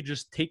just allow you to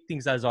just take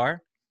things as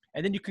are.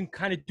 And then you can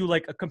kind of do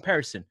like a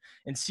comparison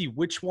and see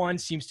which one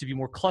seems to be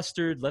more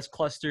clustered, less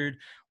clustered,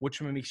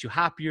 which one makes you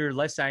happier,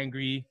 less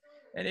angry.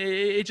 And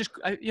it just,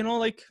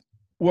 like,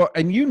 well,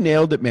 and you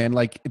nailed it, man.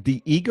 Like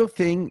the ego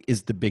thing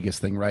is the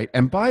biggest thing, right?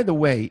 And by the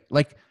way,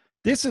 like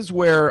this is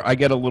where I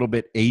get a little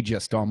bit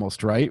ageist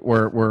almost, right?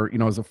 Where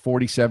as a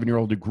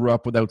 47-year-old who grew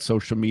up without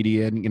social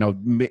media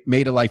and,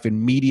 made a life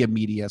in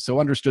media. So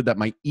understood that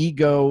my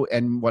ego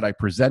and what I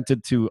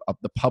presented to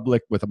the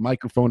public with a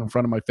microphone in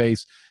front of my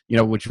face,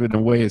 which in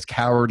a way is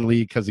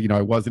cowardly because,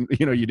 I wasn't,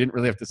 you didn't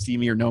really have to see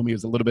me or know me. It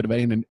was a little bit of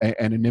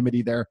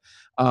anonymity there.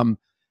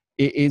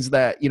 Is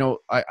that,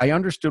 I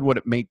understood what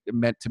it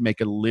meant to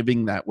make a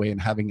living that way and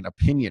having an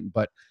opinion.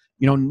 But,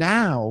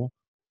 now,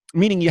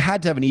 meaning you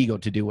had to have an ego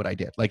to do what I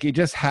did. Like you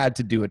just had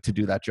to do it to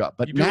do that job.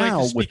 But now,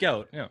 like to speak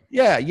out.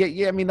 Yeah.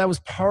 I mean, that was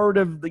part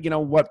of the,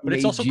 what. But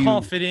it's also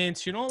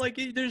confidence. Like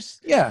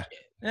there's. Yeah.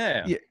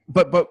 Yeah.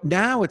 But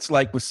now it's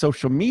like with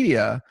social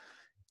media,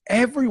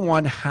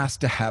 everyone has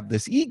to have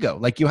this ego.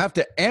 Like you have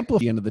to amplify at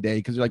the end of the day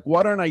because you're like,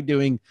 what aren't I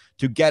doing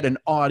to get an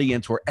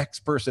audience where X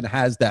person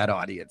has that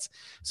audience?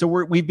 So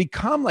we've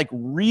become like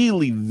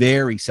really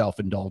very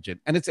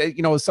self-indulgent. And it's,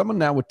 as someone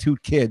now with 2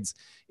 kids,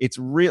 it's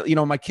real,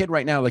 my kid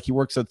right now, like he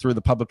works through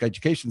the public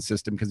education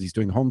system because he's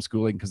doing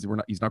homeschooling because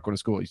he's not going to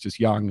school. He's just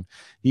young.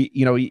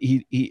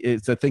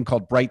 It's a thing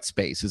called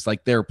Brightspace. It's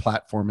like their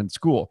platform in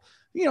school.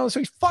 So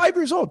he's 5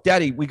 years old.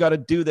 Daddy, we got to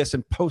do this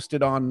and post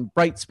it on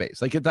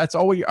Brightspace. Like that's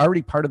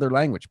already part of their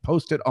language.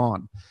 Post it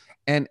on.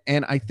 And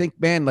I think,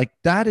 man, like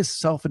that is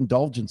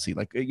self-indulgency.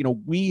 Like,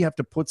 we have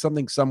to put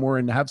something somewhere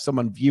and have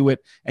someone view it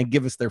and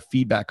give us their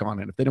feedback on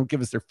it. If they don't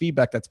give us their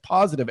feedback, that's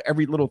positive.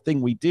 Every little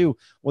thing we do,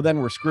 well, then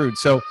we're screwed.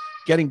 So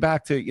getting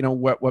back to,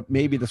 what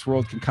maybe this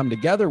world can come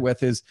together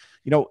with is,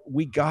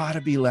 we got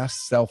to be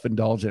less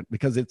self-indulgent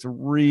because it's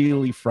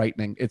really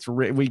frightening.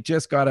 We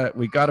got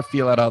to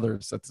feel at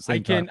others at the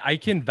same time. I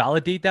can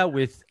validate that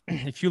with,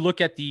 if you look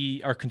at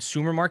our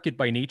consumer market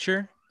by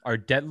nature, our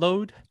debt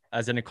load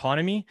as an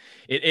economy,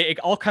 it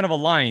all kind of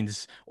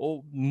aligns.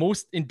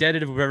 Most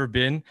indebted we've ever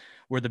been.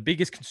 We're the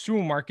biggest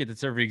consumer market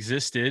that's ever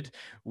existed.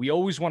 We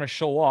always want to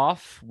show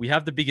off. We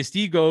have the biggest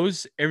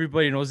egos.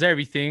 Everybody knows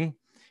everything.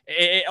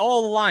 It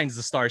all aligns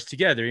the stars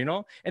together,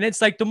 And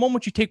it's like the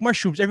moment you take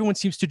mushrooms, everyone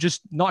seems to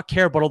just not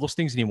care about all those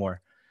things anymore.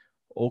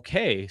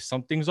 Okay,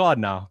 something's odd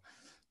now.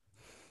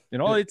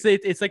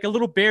 It's like a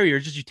little barrier.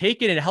 Just you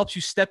take it and it helps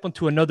you step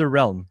into another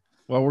realm.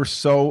 Well, we're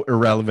so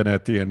irrelevant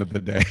at the end of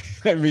the day.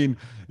 I mean,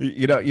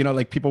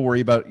 like people worry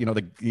about,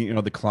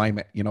 the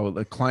climate,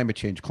 the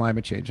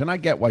climate change. And I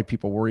get why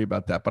people worry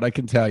about that. But I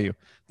can tell you,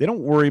 they don't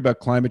worry about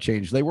climate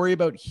change. They worry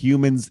about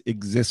humans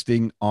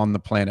existing on the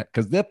planet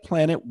because the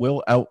planet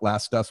will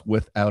outlast us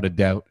without a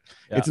doubt.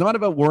 Yeah. It's not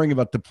about worrying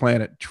about the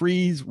planet.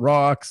 Trees,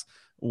 rocks,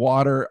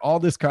 water, all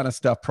this kind of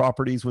stuff,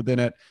 properties within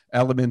it,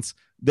 elements,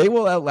 they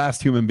will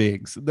outlast human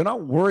beings. They're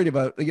not worried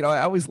about, I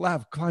always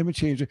laugh, climate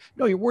change.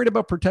 No, you're worried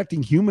about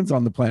protecting humans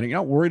on the planet. You're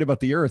not worried about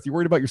the earth. You're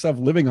worried about yourself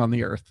living on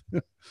the earth.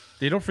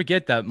 They don't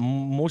forget that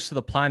most of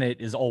the planet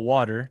is all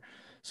water.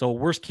 So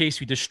worst case,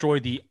 we destroy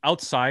the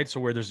outside. So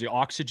where there's the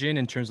oxygen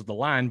in terms of the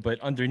land, but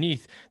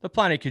underneath the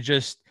planet could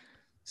just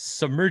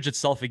submerge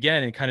itself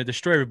again and kind of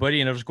destroy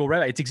everybody and it'll just go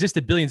right. It's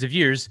existed billions of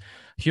years.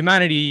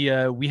 Humanity,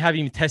 we haven't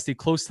even tested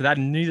close to that,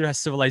 and neither has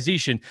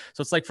civilization.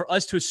 So it's like for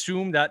us to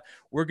assume that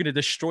we're going to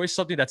destroy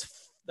something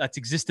that's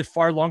existed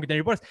far longer than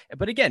everybody else.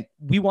 But again,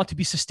 we want to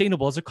be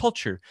sustainable as a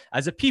culture,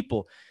 as a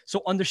people.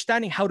 So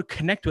understanding how to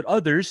connect with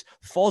others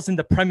falls in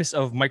the premise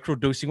of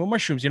microdosing with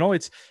mushrooms.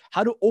 It's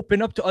how to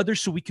open up to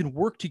others so we can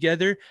work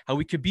together, how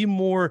we could be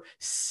more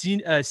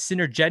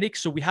synergetic,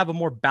 so we have a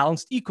more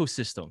balanced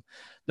ecosystem.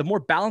 The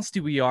more balanced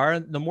we are,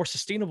 the more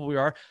sustainable we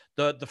are,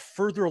 the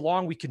further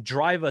along we can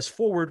drive us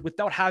forward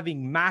without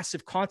having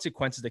massive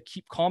consequences that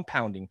keep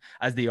compounding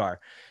as they are.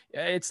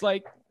 It's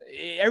like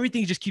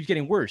everything just keeps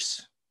getting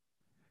worse.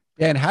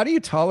 And how do you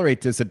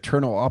tolerate this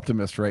eternal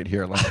optimist right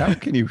here? Like, how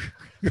can you?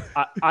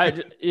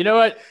 You know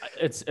what?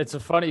 It's a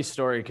funny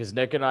story because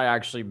Nick and I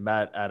actually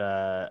met at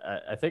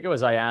I think it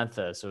was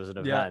Ianthus. It was an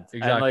event. Yeah,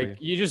 exactly. And like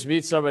you just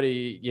meet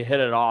somebody, you hit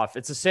it off.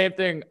 It's the same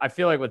thing. I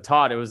feel like with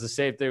Todd, it was the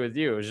same thing with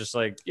you. It was just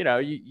like,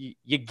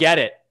 you get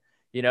it,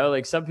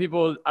 like some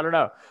people, I don't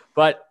know.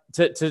 But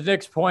to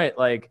Nick's point,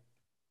 like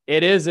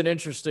it is an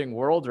interesting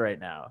world right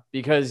now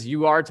because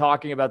you are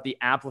talking about the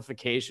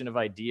amplification of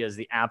ideas,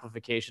 the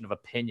amplification of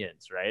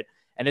opinions, right?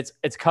 And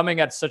it's coming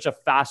at such a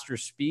faster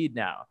speed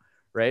now,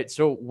 right?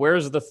 So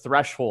where's the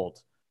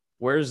threshold?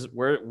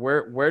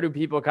 where do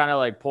people kind of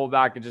like pull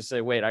back and just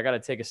say, wait, I got to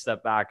take a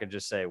step back and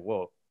just say,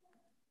 whoa,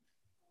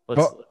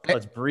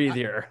 let's breathe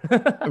here.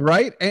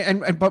 Right.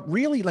 And but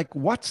really, like,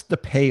 what's the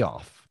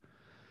payoff?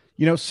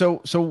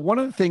 So one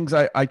of the things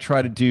I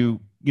try to do,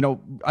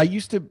 I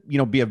used to,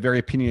 be a very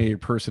opinionated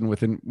person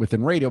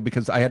within radio,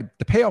 because I had,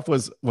 the payoff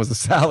was a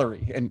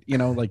salary, and,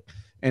 like,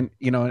 and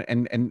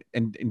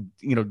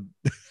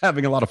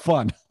having a lot of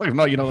fun,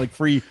 like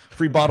free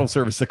bottle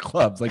service at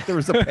clubs. Like, there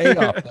was a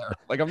payoff there.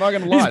 Like, I'm not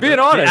gonna lie. He's being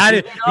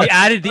honest.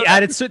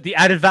 The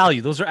added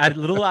value. Those are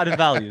little added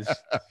values.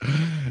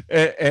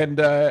 And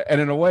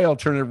in a way,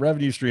 alternative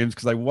revenue streams,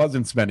 because I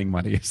wasn't spending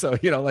money. So,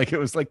 like, it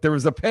was like there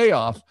was a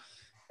payoff.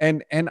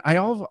 And I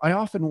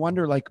often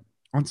wonder, like,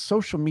 on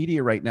social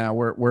media right now,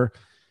 where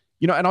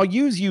and I'll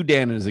use you,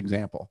 Dan, as an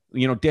example.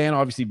 Dan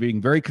obviously being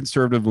very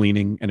conservative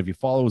leaning, and if you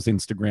follow his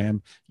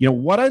Instagram,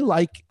 what I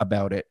like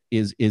about it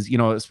is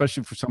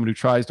especially for someone who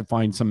tries to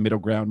find some middle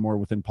ground more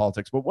within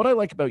politics. But what I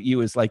like about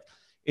you is, like,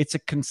 it's a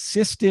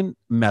consistent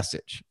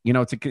message.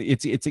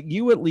 It's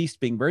you at least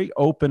being very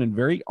open and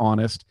very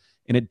honest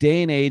in a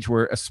day and age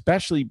where,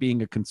 especially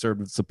being a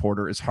conservative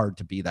supporter, is hard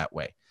to be that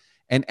way.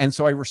 And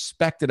so I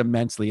respect it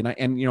immensely.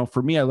 And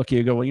for me, I look at you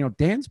and go, well,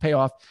 Dan's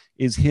payoff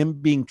is him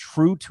being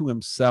true to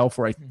himself,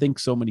 where I think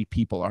so many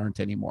people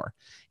aren't anymore.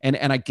 And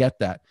I get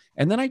that.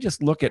 And then I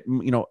just look at,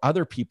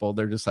 other people,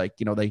 they're just like,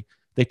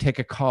 they take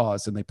a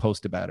cause and they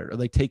post about it, or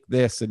they take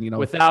this and,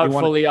 without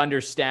fully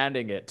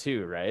understanding it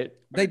too, right?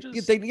 They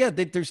just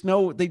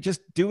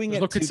doing it.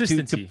 No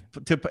consistency.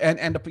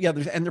 And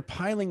they're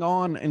piling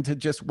on into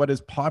just what is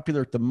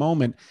popular at the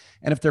moment.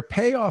 And if their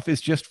payoff is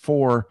just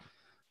for,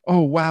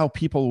 oh, wow,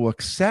 people will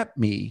accept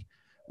me.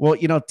 Well,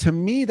 to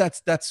me,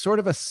 that's sort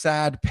of a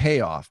sad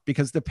payoff,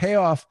 because the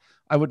payoff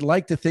I would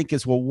like to think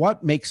is, well,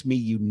 what makes me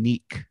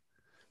unique?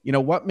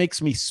 What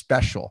makes me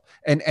special?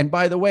 And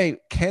by the way,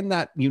 can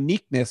that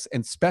uniqueness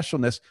and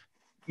specialness,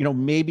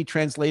 maybe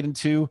translate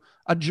into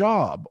a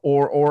job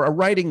or a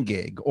writing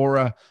gig or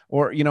a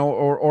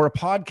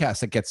podcast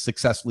that gets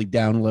successfly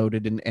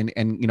downloaded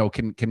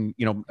and can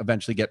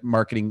eventually get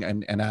marketing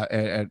and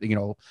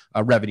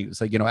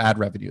revenues, like, ad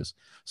revenues.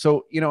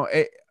 So,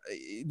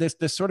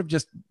 this sort of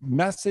just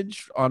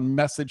message on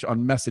message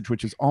on message,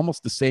 which is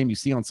almost the same you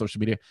see on social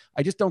media.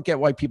 I just don't get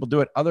why people do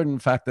it, other than the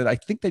fact that I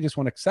think they just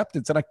want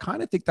acceptance. And I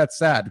kind of think that's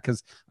sad,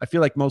 because I feel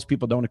like most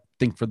people don't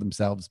think for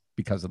themselves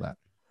because of that.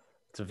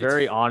 It's a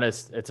very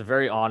honest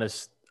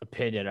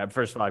opinion.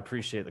 First of all, I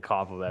appreciate the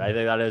compliment. I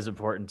think that is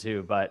important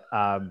too. But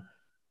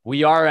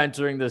we are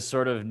entering this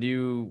sort of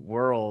new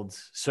world,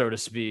 so to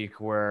speak,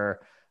 where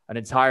an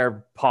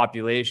entire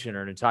population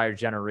or an entire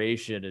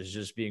generation is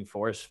just being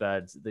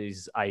force-fed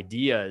these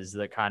ideas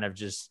that kind of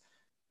just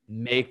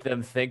make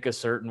them think a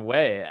certain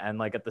way. And,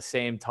 like, at the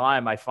same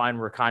time, I find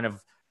we're kind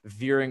of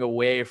veering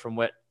away from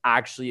what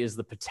actually is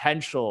the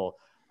potential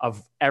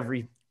of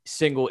every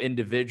single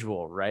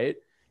individual, right?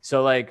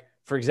 So, like,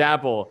 for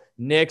example,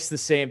 Nick's the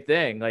same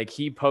thing. Like,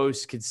 he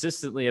posts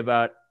consistently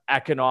about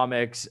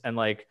economics and,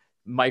 like,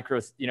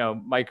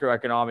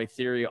 microeconomic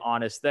theory,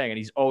 honest thing. And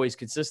he's always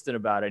consistent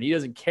about it. And he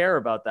doesn't care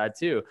about that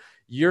too.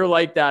 You're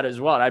like that as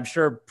well. And I'm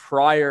sure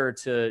prior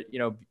to,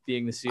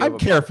 being the CEO. I'm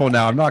careful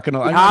now. I'm not going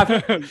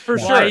to. For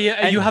sure.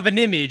 You have an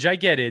image. I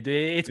get it.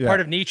 It's part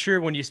of nature.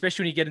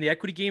 Especially when you get in the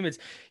equity game,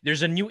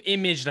 there's a new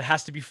image that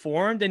has to be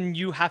formed, and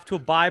you have to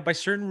abide by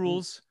certain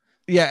rules.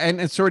 Yeah.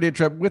 And sorry to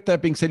interrupt. With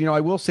that being said,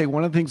 I will say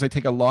one of the things I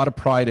take a lot of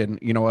pride in,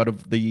 out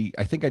of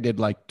I think I did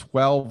like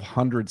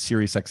 1,200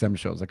 Sirius XM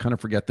shows. I kind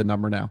of forget the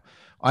number now.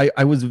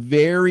 I was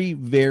very,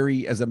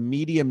 very, as a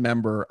media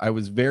member, I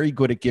was very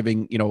good at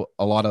giving,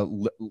 a lot of,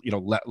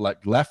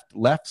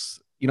 lefts,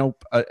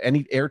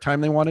 any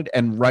airtime they wanted,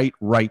 and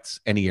rights,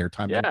 any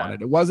airtime they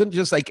wanted. It wasn't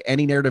just like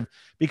any narrative,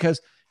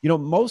 because,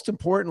 most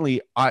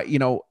importantly,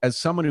 as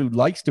someone who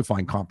likes to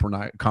find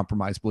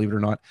compromise, believe it or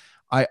not,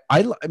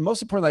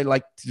 most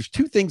importantly, there's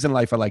two things in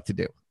life I like to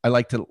do. I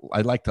like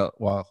to,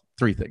 well,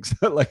 three things.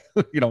 Like,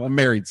 I'm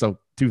married, so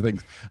two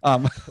things. I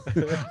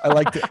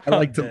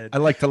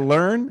like to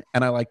learn,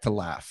 and I like to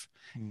laugh.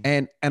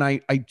 And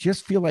I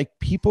just feel like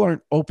people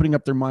aren't opening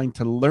up their mind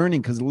to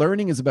learning, because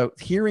learning is about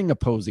hearing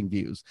opposing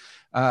views.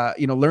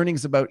 Learning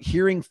is about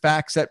hearing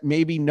facts that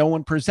maybe no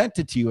one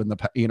presented to you in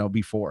the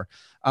before,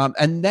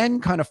 and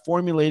then kind of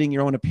formulating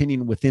your own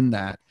opinion within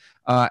that.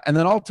 And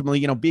then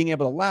ultimately, being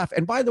able to laugh.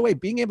 And by the way,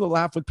 being able to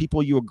laugh with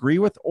people you agree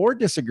with or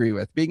disagree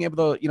with, being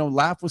able to,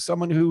 laugh with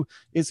someone who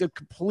is a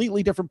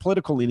completely different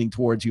political leaning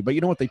towards you. But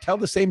you know what? They tell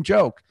the same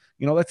joke.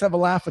 Let's have a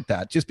laugh at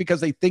that. Just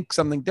because they think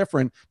something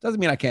different doesn't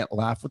mean I can't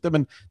laugh with them.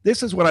 And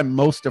this is what I'm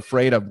most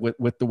afraid of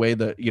with the way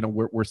that,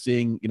 we're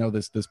seeing,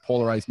 this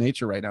polarized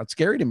nature right now. It's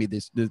scary to me,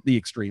 the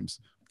extremes.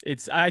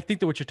 I think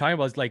that what you're talking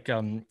about is like,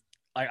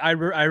 I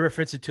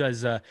reference it to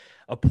as a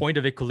point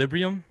of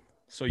equilibrium.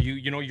 So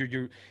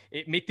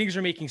things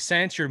are making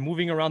sense. You're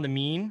moving around the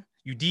mean.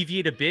 You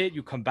deviate a bit,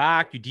 you come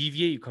back, you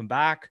deviate, you come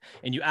back,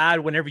 and you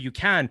add whenever you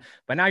can.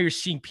 But now you're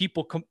seeing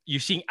you're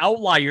seeing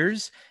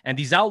outliers, and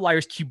these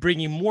outliers keep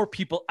bringing more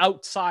people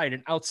outside,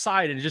 and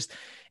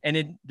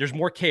there's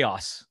more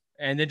chaos.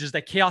 and then just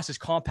that chaos is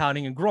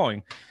compounding and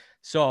growing.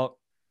 So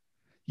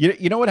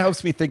you know what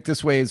helps me think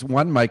this way is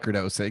one,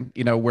 microdosing,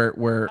 you know, where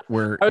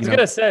I was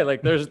gonna say,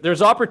 like,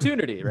 there's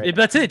opportunity, right?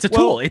 that's it. It's a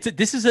tool.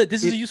 This is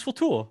a useful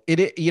tool.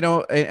 You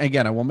know,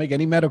 again, I won't make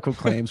any medical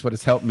claims, but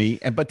it's helped me.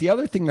 But the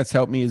other thing that's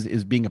helped me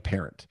is being a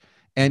parent.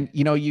 And,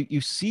 you know, you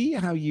see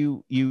how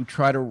you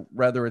try to,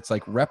 whether it's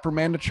like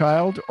reprimand a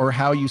child or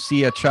how you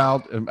see a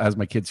child, as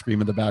my kids scream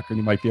in the background,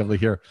 you might be able to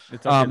hear,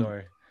 It's okay, don't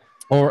worry.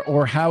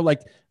 or how,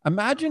 like,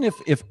 imagine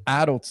if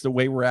adults, the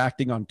way we're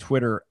acting on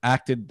Twitter,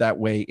 acted that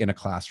way in a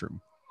classroom.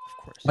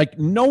 Of course. Like,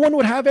 no one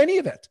would have any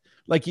of it.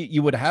 Like,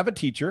 you would have a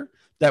teacher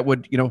that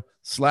would, you know,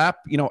 slap,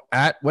 you know,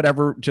 at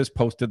whatever just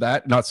posted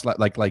that, not slap,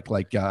 like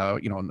you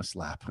know, in the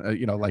slap,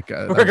 you know, like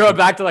We're going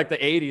back to like the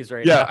 80s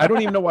right now. yeah, I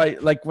don't even know why.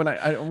 Like when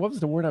I what was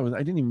the word I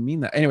didn't even mean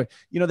that. Anyway,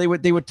 you know,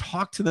 they would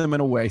talk to them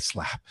in a way,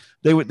 slap.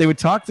 They would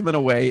talk to them in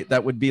a way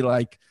that would be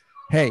like,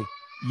 hey,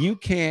 you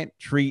can't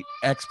treat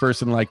X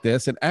person like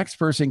this, and X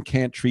person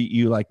can't treat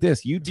you like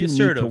this. You two need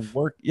to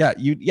work. Yeah,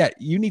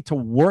 you need to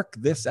work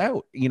this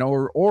out, you know,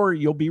 or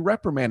you'll be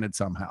reprimanded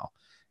somehow.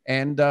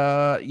 And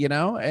you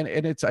know, and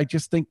it's, I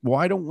just think,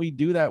 why don't we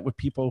do that with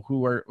people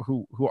who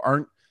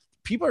aren't,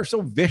 people are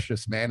so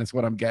vicious, man, is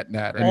what I'm getting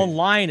at.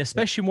 Online,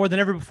 especially more than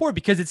ever before,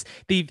 because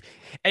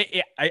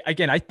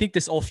again, I think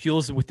this all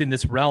feels within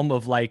this realm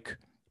of like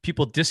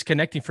people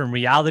disconnecting from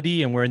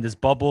reality, and we're in this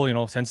bubble, you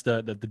know, since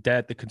the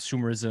debt, the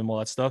consumerism, all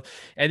that stuff.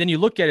 And then you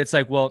look at it, it's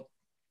like, well,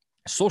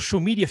 social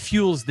media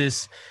fuels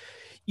this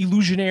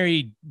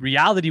illusionary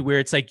reality where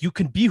it's like you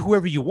can be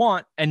whoever you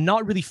want and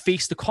not really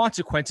face the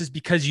consequences,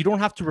 because you don't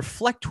have to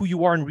reflect who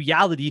you are in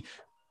reality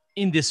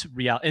in this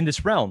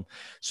realm.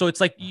 So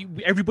it's like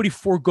everybody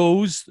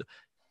forgoes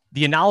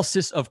the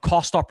analysis of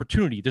cost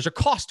opportunity. There's a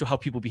cost to how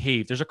people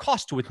behave. There's a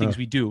cost to what things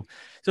we do.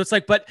 So it's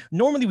like, but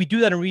normally we do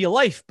that in real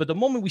life. But the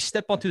moment we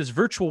step onto this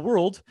virtual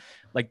world,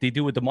 like they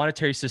do with the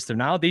monetary system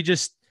now,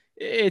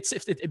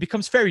 it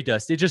becomes fairy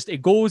dust.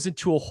 It goes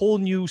into a whole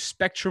new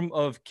spectrum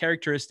of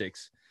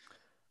characteristics.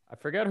 I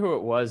forget who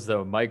it was,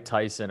 though. Mike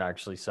Tyson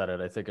actually said it,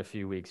 I think, a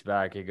few weeks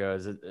back. He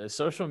goes,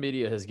 social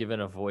media has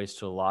given a voice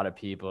to a lot of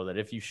people that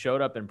if you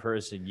showed up in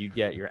person, you'd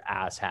get your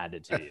ass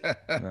handed to you.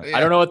 I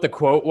don't know what the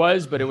quote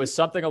was, but it was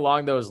something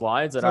along those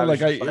lines. And so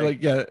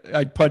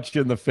I'd punch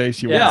you in the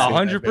face.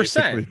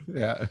 100%.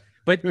 Yeah.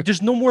 But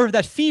there's no more of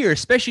that fear,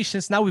 especially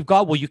since now we've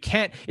got, well, you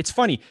can't. It's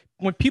funny.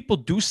 When people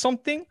do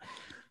something,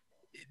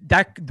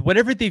 that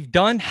whatever they've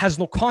done has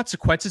no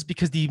consequences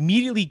because they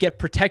immediately get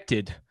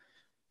protected.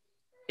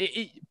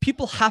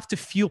 People have to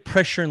feel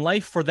pressure in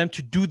life for them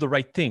to do the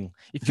right thing.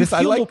 If you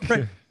feel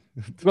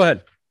go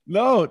ahead.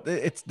 No,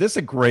 this is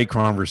a great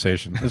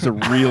conversation. This is a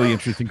really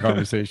interesting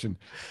conversation.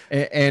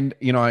 And,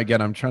 you know, again,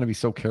 I'm trying to be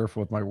so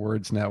careful with my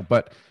words now,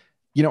 but,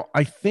 you know,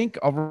 I think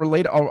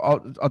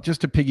I'll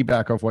just to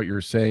piggyback off what you're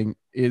saying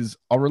is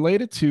I'll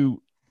relate it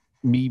to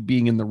me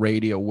being in the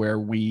radio where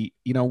we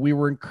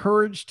were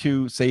encouraged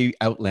to say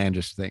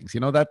outlandish things, you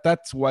know,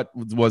 that's what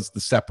was the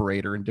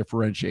separator and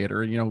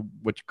differentiator, you know,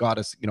 which got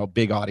us, you know,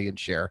 big audience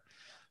share.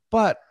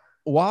 But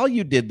while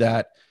you did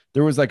that,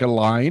 there was like a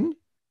line,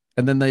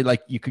 and then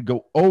you could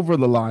go over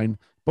the line,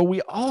 but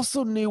we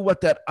also knew what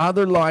that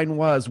other line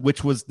was,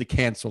 which was the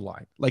cancel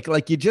line.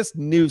 Like you just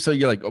knew. So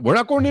you're like, we're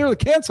not going near the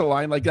cancel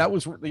line. Like that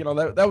was, you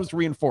know, that was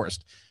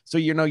reinforced. So,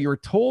 you know, you were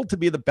told to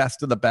be the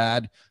best of the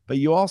bad, but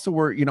you also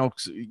were, you know,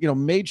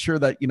 made sure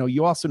that, you know,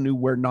 you also knew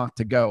where not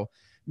to go,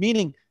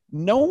 meaning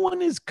no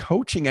one is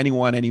coaching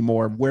anyone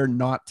anymore where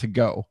not to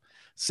go.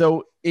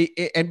 So,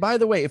 and by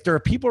the way, if there are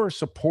people who are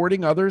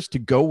supporting others to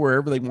go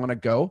wherever they want to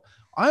go,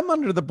 I'm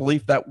under the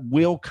belief that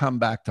will come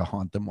back to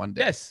haunt them one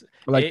day. Yes.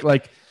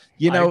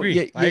 You know,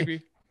 I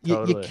agree.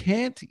 Totally.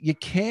 You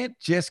can't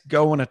just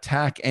go and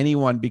attack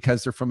anyone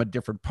because they're from a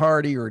different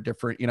party or a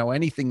different, you know,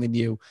 anything than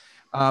you.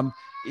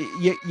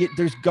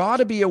 There's got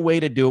to be a way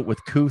to do it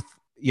with couth.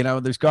 You know,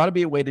 there's got to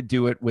be a way to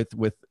do it with,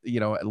 you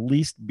know, at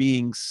least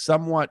being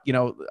somewhat, you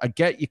know, I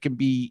get you can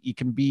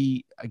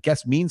be, I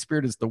guess mean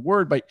spirit is the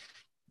word, but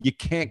you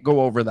can't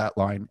go over that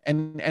line.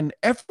 And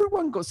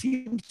everyone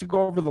seems to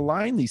go over the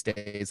line these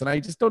days. And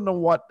I just don't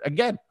know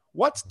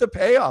what's the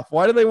payoff?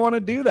 Why do they want to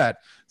do that?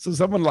 So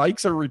someone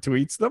likes or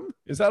retweets them?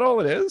 Is that all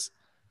it is?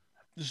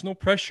 There's no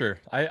pressure.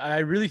 I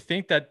really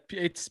think that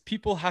it's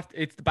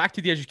back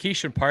to the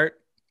education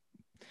part.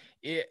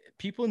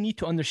 People need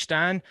to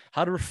understand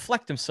how to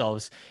reflect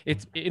themselves.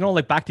 It's, you know,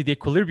 like back to the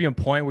equilibrium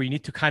point where you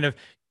need to kind of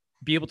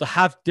be able to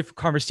have different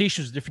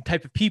conversations with different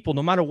type of people,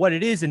 no matter what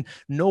it is, and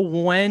know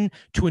when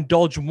to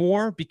indulge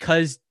more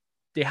because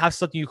they have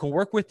something you can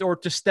work with, or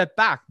to step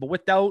back, but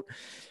without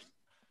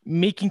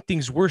making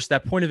things worse,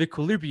 that point of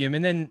equilibrium.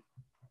 And then,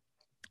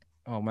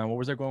 oh man, what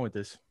was I going with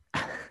this?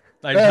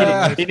 He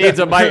needs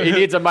a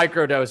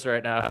microdose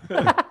right now.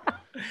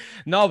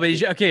 No,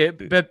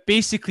 but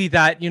basically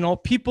that, you know,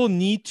 people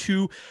need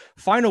to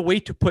find a way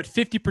to put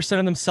 50%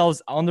 of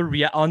themselves on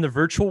the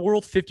virtual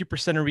world,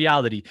 50% in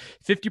reality,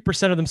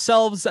 50% of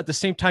themselves at the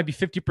same time, be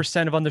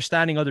 50% of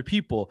understanding other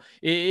people.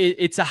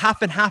 It's a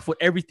half and half with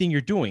everything you're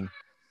doing.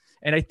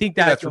 And I think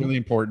that that's really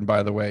important,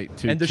 by the way.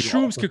 And the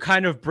shrooms could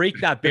kind of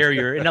break that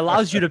barrier and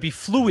allows you to be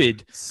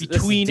fluid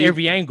between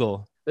every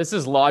angle. This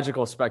is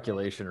logical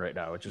speculation right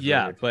now, which is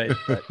yeah, but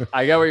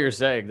I get what you're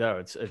saying though.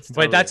 It's totally...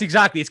 But that's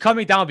exactly, it's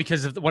coming down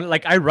because of when,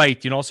 like, I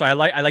write, so I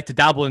like to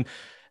dabble in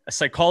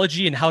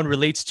psychology and how it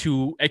relates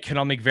to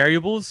economic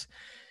variables.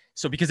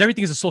 So because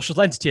everything is a social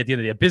entity at the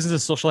end of the day, a business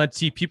is a social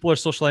entity, people are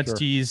social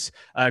entities,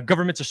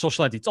 governments are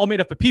social entities. It's all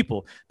made up of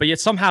people, but yet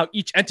somehow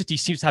each entity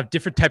seems to have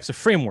different types of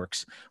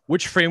frameworks.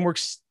 Which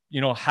frameworks,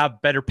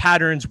 have better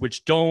patterns,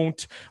 which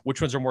don't, which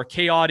ones are more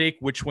chaotic,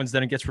 which ones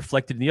then gets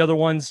reflected in the other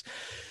ones.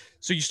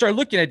 So you start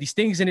looking at these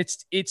things, and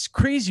it's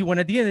crazy when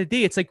at the end of the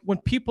day, it's like when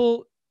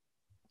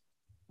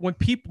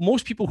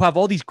most people who have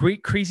all these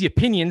great, crazy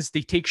opinions,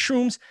 they take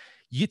shrooms,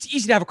 it's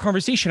easy to have a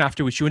conversation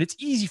after with you, and it's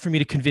easy for me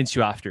to convince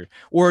you after.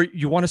 Or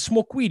you want to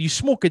smoke weed, you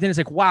smoke it, then it's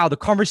like, wow, the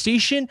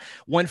conversation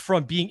went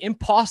from being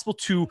impossible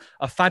to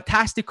a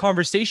fantastic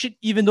conversation,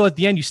 even though at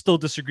the end you still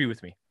disagree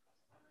with me.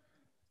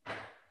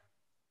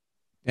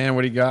 And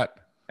what do you got?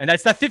 And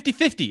that's that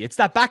 50-50. It's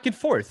that back and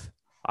forth.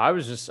 I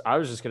was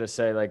just gonna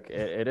say, like,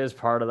 it is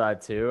part of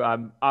that too.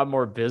 I'm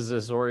more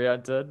business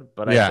oriented,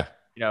 but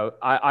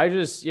I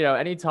just,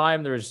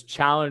 anytime there's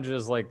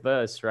challenges like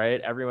this, right?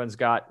 Everyone's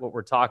got what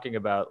we're talking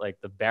about, like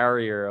the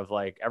barrier of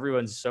like,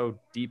 everyone's so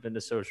deep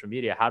into social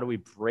media. How do we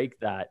break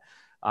that?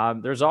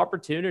 There's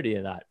opportunity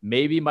in that.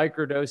 Maybe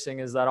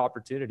microdosing is that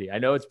opportunity. I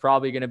know it's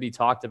probably going to be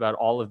talked about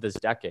all of this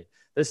decade.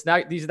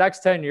 These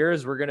next 10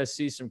 years, we're going to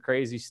see some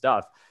crazy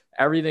stuff.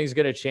 Everything's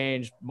going to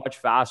change much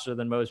faster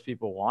than most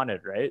people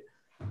wanted, right?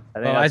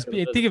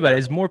 Think about it.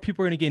 As more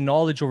people are going to gain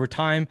knowledge over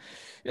time,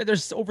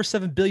 there's over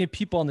 7 billion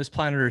people on this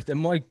planet Earth.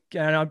 And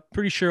I'm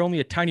pretty sure only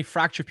a tiny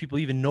fraction of people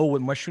even know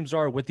what mushrooms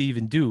are, what they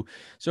even do.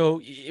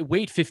 So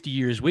wait 50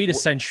 years, wait a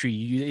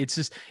century.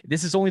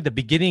 This is only the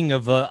beginning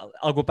of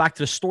I'll go back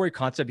to the story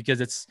concept,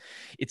 because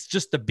it's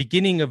just the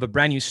beginning of a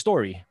brand new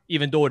story,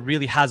 even though it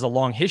really has a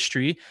long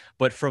history.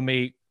 But from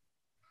a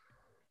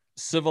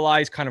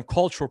civilized kind of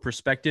cultural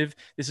perspective,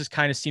 this is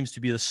kind of seems to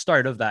be the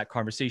start of that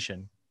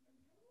conversation.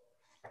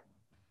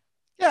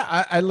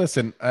 Yeah, I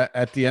listen,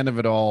 at the end of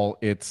it all,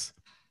 it's,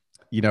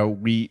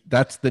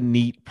 that's the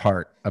neat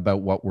part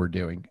about what we're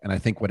doing. And I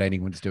think what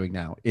anyone's doing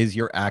now is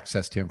your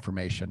access to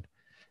information.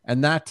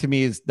 And that to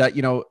me is that,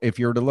 if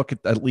you're to look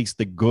at least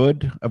the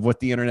good of what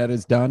the internet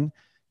has done,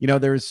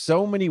 there's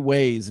so many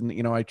ways. And,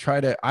 I try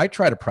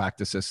to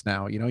practice this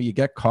now. You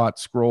get caught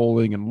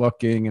scrolling and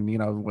looking and,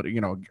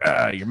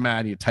 you're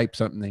mad, you type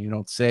something and you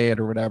don't say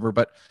it or whatever,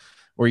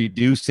 or you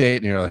do say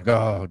it and you're like,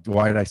 oh,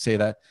 why did I say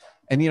that?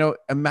 And,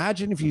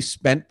 imagine if you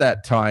spent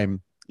that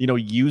time,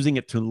 using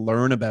it to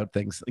learn about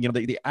things.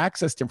 The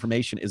access to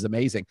information is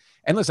amazing.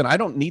 And listen, I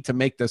don't need to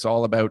make this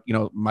all about,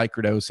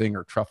 microdosing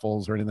or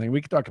truffles or anything. We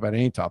can talk about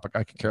any topic.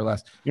 I could care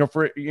less.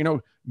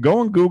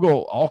 Go and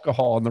Google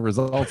alcohol and the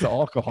results of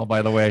alcohol,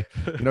 by the way.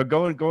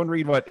 Go and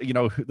read what,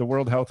 the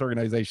World Health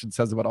Organization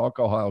says about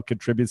alcohol. It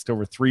contributes to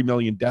over 3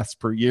 million deaths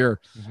per year.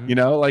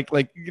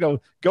 Mm-hmm.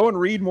 Go and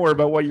read more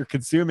about what you're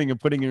consuming and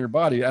putting in your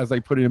body, as I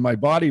put it in my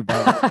body.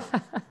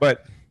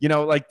 But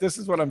this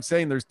is what I'm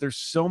saying. There's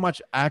so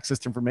much access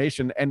to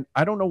information. And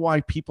I don't know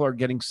why people are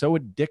getting so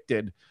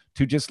addicted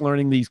to just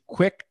learning these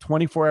quick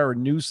 24-hour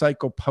news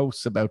cycle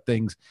posts about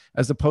things,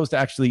 as opposed to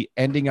actually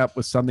ending up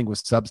with something with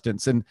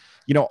substance. And,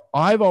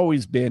 I've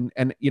always been,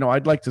 and,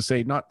 I'd like to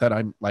say, not that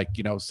I'm like,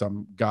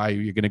 some guy who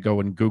you're going to go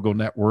and Google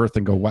net worth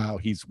and go, wow,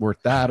 he's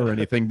worth that or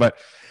anything. But,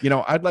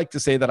 I'd like to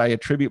say that I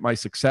attribute my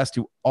success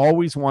to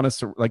always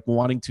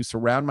wanting to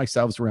surround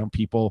myself around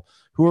people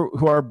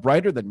who are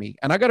brighter than me.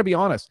 And I got to be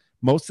honest,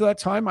 most of that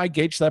time I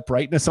gauge that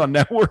brightness on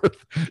net worth,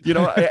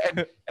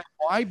 and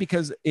why?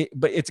 Because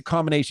it's a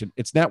combination.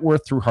 It's net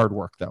worth through hard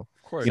work, though.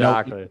 Of course,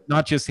 exactly.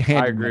 Not just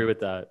I agree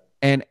with that.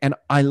 And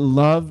I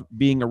love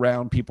being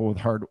around people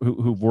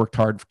who've worked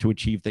hard to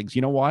achieve things.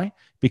 You know why?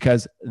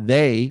 Because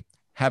they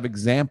have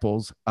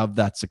examples of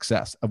that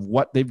success, of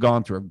what they've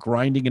gone through, of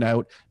grinding it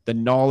out, the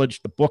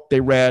knowledge, the book they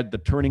read, the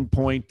turning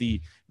point,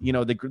 the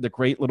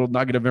great little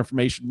nugget of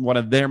information one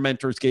of their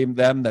mentors gave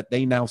them that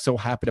they now so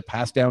happy to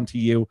pass down to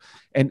you.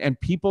 And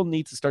people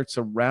need to start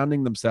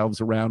surrounding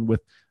themselves around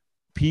with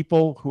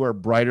people who are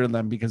brighter than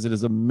them, because it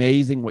is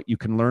amazing what you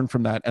can learn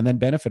from that and then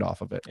benefit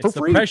off of it. It's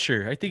the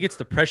pressure. I think it's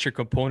the pressure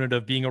component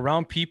of being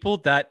around people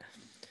that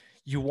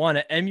you want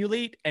to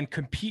emulate and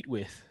compete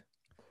with.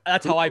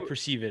 That's how I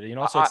perceive it,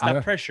 so it's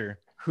that pressure.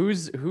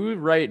 Who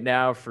right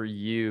now for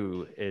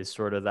you is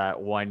sort of that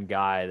one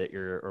guy that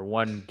or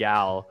one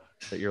gal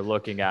that you're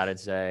looking at and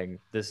saying,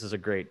 this is a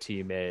great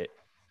teammate,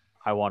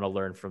 I want to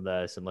learn from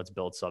this and let's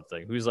build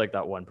something? Who's like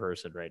that one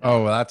person right now?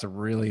 Oh, well, that's a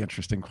really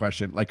interesting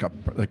question. Like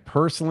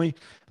personally,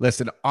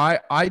 listen, I'm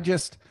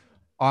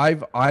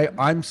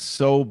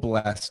so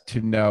blessed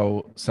to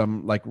know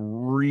some like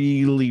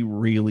really,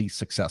 really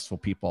successful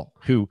people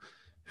who,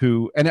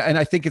 and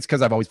I think it's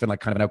because I've always been like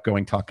kind of an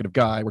outgoing, talkative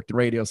guy. I worked in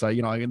radio, so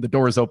the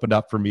doors opened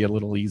up for me a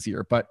little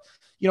easier. But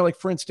like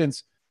for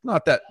instance,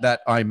 not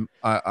that I'm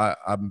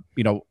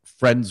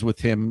friends with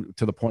him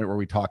to the point where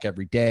we talk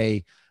every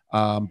day.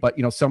 But,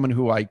 you know, someone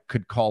who I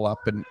could call up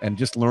and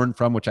just learn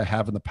from, which I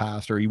have in the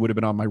past, or he would have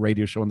been on my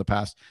radio show in the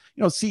past,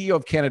 you know, CEO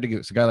of Canada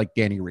Goose, a guy like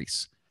Danny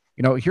Reese.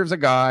 You know, here's a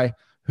guy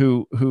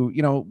who,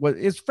 you know,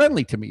 is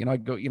friendly to me. You know, I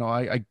go, you know,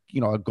 I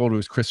go to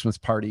his Christmas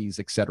parties,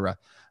 etc.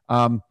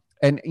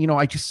 And, you know,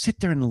 I just sit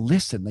there and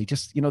listen. They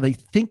just, you know, they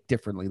think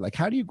differently. Like,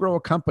 how do you grow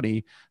a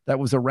company that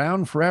was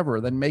around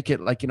forever, then make it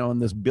like, you know, in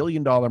this $1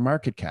 billion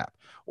market cap?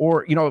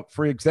 Or, you know,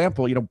 for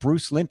example, you know,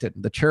 Bruce Linton,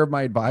 the chair of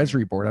my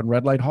advisory board on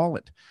Red Light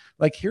Holland.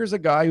 Like, here's a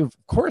guy who,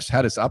 of course,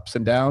 had his ups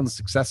and downs,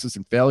 successes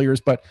and failures.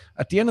 But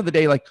at the end of the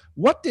day, like,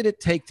 what did it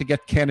take to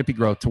get Canopy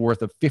Growth to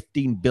worth a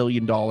 $15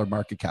 billion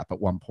market cap at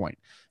one point?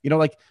 You know,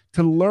 like,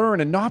 to learn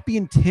and not be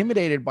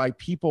intimidated by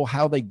people,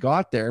 how they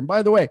got there. And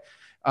by the way,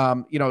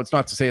 you know, it's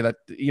not to say that,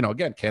 you know,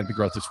 again, Canopy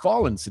Growth has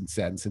fallen since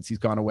then, since he's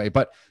gone away.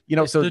 But, you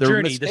know, it's so the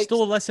journey. There's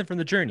still a lesson from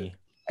the journey.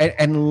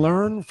 And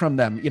learn from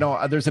them. You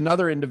know, there's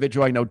another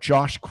individual I know,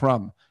 Josh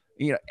Crum.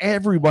 You know,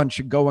 everyone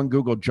should go and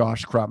Google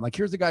Josh Crum. Like,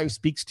 here's a guy who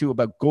speaks to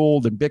about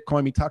gold and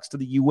Bitcoin. He talks to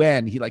the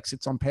UN. He like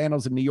sits on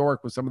panels in New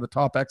York with some of the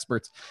top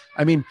experts.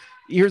 I mean,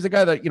 here's a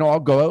guy that, you know, I'll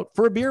go out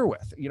for a beer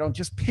with, you know,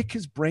 just pick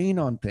his brain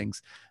on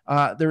things.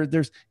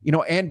 There's, you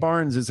know, Ann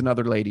Barnes is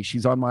another lady.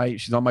 She's on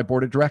my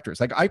board of directors.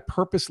 Like, I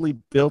purposely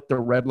built the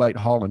Red Light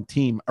Holland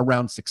team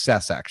around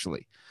success,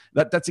 actually.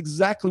 That's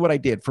exactly what I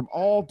did, from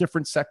all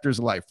different sectors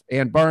of life.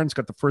 Ann Barnes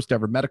got the first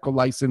ever medical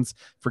license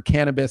for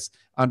cannabis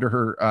under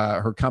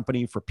her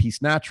company for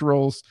Peace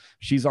Naturals.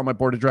 She's on my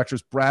board of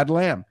directors. Brad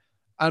Lamb,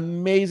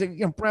 amazing.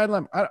 You know, Brad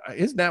Lamb,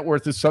 his net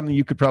worth is something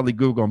you could probably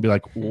Google and be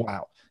like,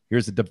 wow.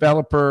 Here's a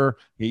developer.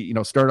 He, you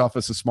know, started off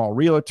as a small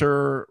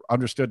realtor,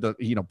 understood the,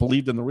 you know,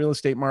 believed in the real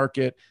estate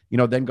market, you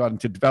know, then got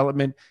into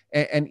development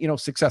and you know,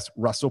 success.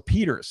 Russell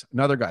Peters,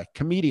 another guy,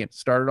 comedian,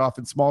 started off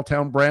in small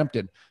town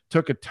Brampton,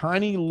 took a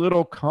tiny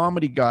little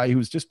comedy guy who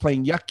was just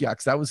playing Yuck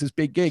Yucks. That was his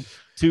big gig,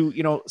 to,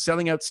 you know,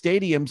 selling out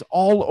stadiums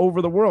all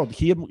over the world.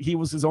 He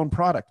was his own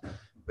product.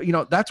 But, you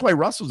know, that's why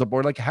Russell's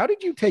aboard. Like, how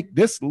did you take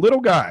this little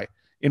guy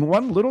in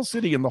one little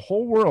city in the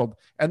whole world,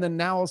 and then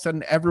now all of a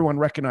sudden everyone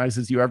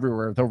recognizes you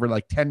everywhere, with over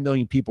like 10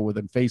 million people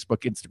within Facebook,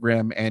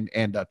 Instagram,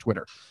 and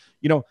Twitter?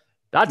 You know,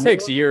 that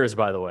takes years,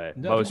 by the way.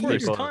 No, Most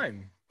people,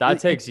 that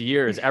takes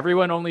years.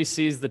 Everyone only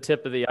sees the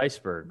tip of the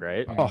iceberg,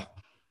 right? Oh,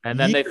 and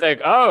then they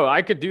think, oh,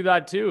 I could do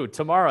that too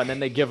tomorrow. And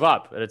then they give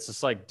up. And it's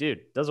just like, dude,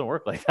 it doesn't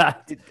work like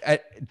that.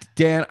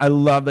 Dan, I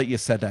love that you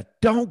said that.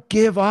 Don't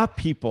give up,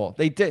 people.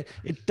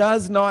 It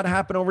does not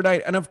happen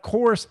overnight. And of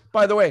course,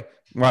 by the way,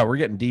 wow, we're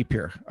getting deep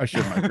here. I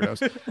should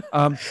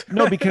microdose.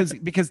 No,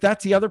 because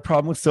that's the other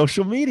problem with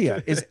social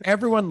media is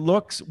everyone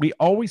we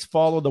always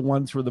follow the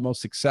ones who are the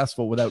most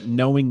successful without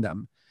knowing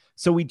them.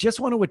 So we just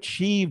want to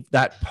achieve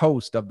that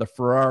post of the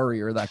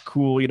Ferrari or that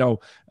cool, you know,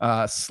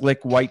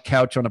 slick white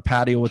couch on a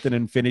patio with an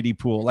infinity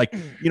pool. Like,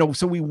 you know,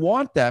 so we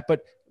want that,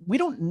 but we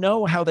don't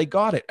know how they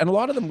got it. And a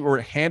lot of them were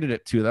handed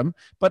it to them,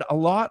 but a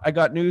lot, I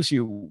got news,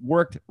 you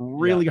worked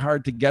really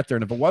hard to get there.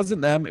 And if it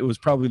wasn't them, it was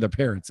probably their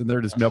parents, and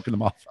they're just milking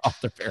them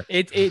off their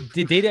parents.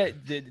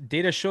 The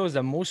data shows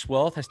that most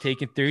wealth has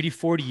taken 30,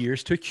 40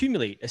 years to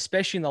accumulate,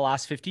 especially in the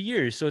last 50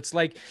 years. So it's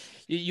like,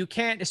 you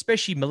can't,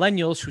 especially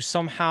millennials who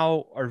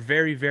somehow are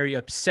very, very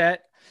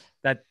upset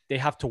that they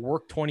have to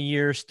work 20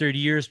 years, 30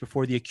 years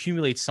before they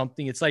accumulate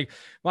something. It's like,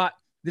 well,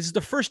 this is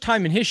the first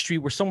time in history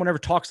where someone ever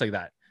talks like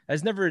that.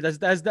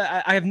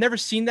 I have never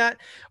seen that.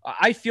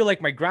 I feel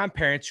like my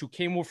grandparents who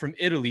came over from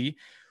Italy,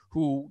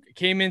 who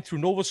came in through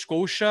Nova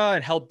Scotia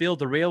and helped build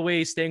the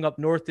railway, staying up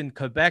north in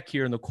Quebec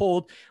here in the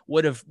cold,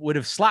 would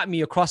have slapped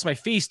me across my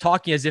face,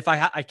 talking as if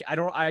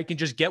I can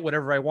just get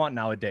whatever I want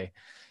nowadays.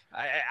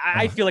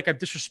 I feel like I'm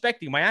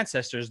disrespecting my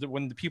ancestors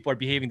when the people are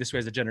behaving this way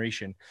as a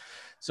generation.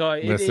 So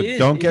listen,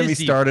 don't get me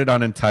started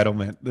on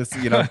entitlement. This,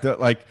 you know,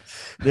 like,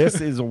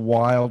 this is a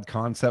wild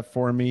concept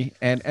for me.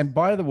 And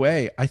by the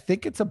way, I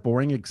think it's a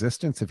boring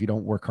existence if you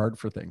don't work hard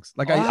for things.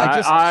 Like,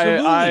 I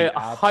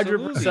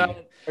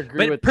 100%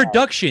 agree with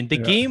production. The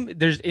game,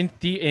 there's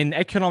in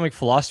economic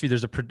philosophy,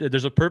 there's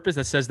a purpose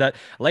that says that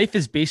life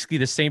is basically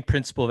the same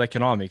principle of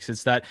economics.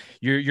 It's that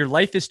your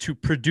life is to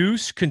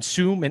produce,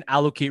 consume, and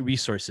allocate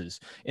resources.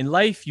 In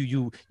life,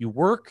 you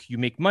work, you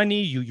make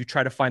money, you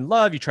try to find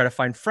love, you try to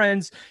find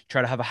friends, you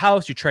try to have a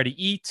house, you try to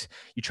eat,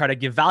 you try to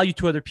give value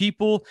to other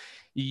people,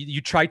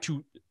 you try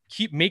to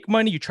make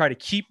money, you try to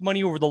keep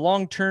money over the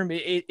long term.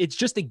 It's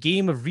just a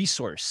game of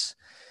resource.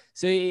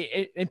 So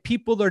and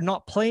people are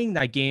not playing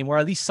that game, or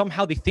at least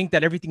somehow they think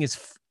that everything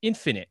is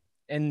infinite.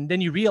 And then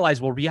you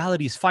realize, well,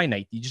 reality is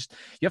finite. You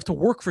have to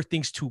work for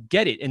things to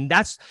get it. And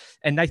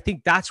I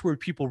think that's where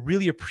people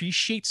really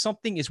appreciate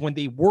something, is when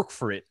they work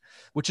for it,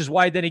 which is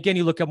why then again,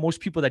 you look at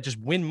most people that just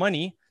win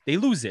money, they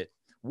lose it.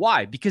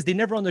 Why? Because they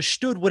never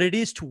understood what it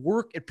is to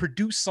work and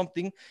produce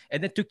something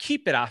and then to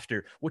keep it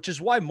after, which is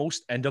why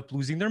most end up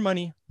losing their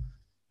money.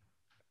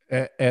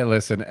 And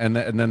listen, and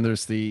then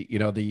there's the, you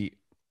know,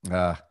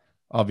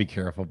 I'll be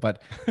careful,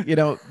 but, you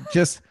know,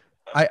 just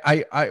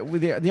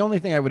The only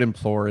thing I would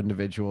implore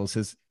individuals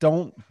is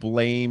don't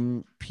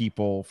blame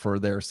people for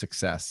their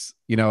success,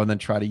 and then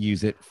try to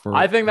use it for.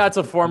 I think that's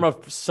a form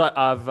of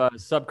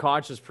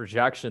subconscious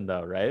projection,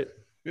 though, right?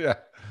 Yeah.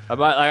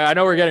 I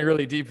know we're getting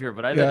really deep here,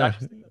 but I just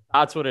think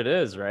that's what it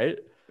is, right?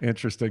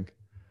 Interesting.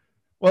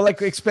 Well,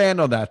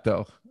 expand on that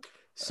though.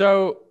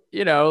 So,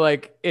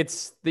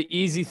 it's the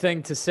easy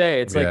thing to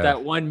say. It's like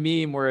that one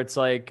meme where it's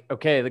like,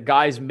 okay, the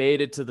guys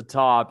made it to the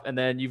top, and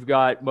then you've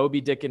got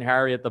Moby, Dick, and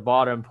Harry at the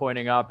bottom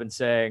pointing up and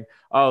saying,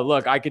 oh,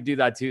 look, I could do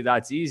that too.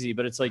 That's easy.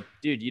 But it's like,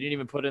 dude, you didn't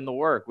even put in the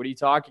work. What are you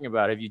talking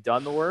about? Have you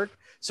done the work?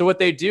 So what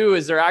they do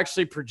is they're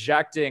actually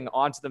projecting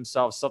onto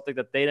themselves something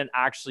that they didn't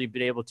actually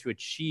been able to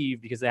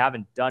achieve because they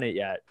haven't done it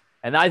yet.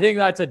 And I think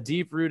that's a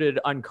deep-rooted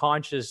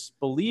unconscious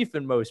belief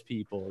in most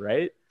people,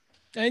 right?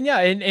 And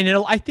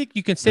I think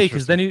you can say,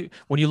 because then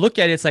when you look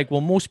at it, it's like, well,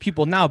 most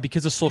people now,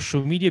 because of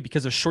social media,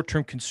 because of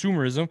short-term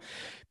consumerism,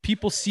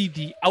 people see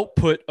the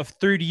output of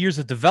 30 years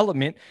of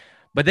development,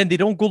 but then they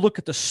don't go look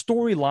at the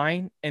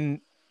storyline and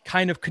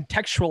kind of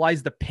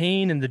contextualize the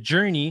pain and the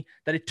journey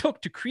that it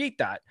took to create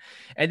that.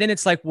 And then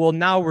it's like, well,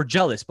 now we're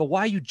jealous. But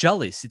why are you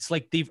jealous? It's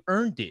like they've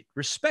earned it.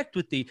 Respect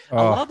what they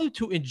allow them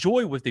to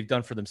enjoy what they've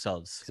done for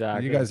themselves.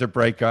 Exactly. You guys are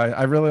bright guys.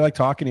 I really like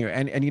talking to you.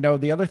 And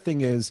the other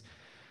thing is,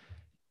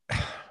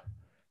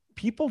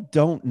 people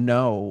don't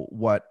know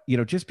what,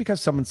 just because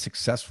someone's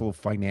successful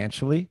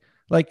financially,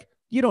 like,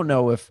 you don't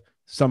know if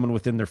someone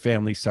within their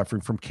family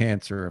suffering from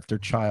cancer, if their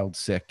child's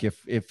sick,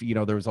 if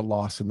there was a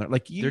loss in their,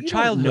 like, you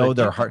don't know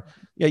their heart.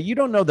 Yeah. You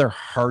don't know their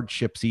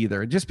hardships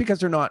either. Just because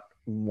they're not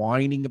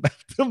whining about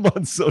them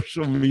on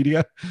social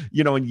media,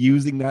 and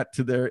using that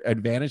to their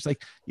advantage.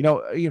 Like,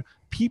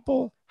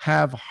 people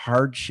have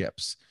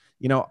hardships.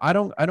 I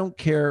don't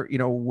care,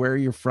 where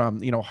you're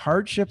from,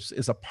 hardships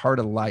is a part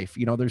of life.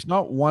 There's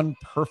not one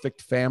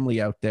perfect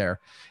family out there,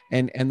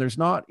 and there's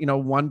not,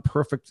 one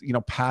perfect,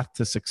 path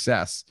to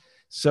success.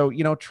 So,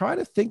 try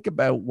to think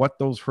about what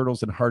those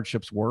hurdles and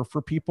hardships were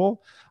for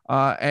people.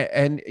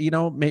 Maybe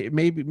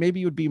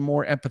you would be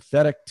more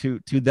empathetic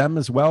to them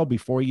as well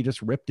before you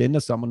just ripped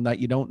into someone that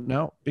you don't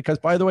know. Because,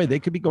 by the way, they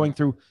could be going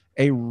through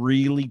a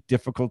really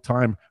difficult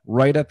time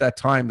right at that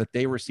time that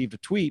they received a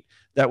tweet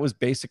that was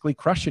basically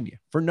crushing you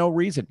for no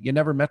reason. You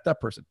never met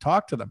that person.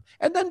 Talk to them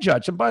and then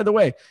judge. And by the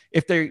way,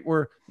 if they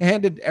were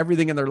handed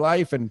everything in their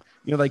life and,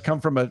 they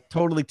come from a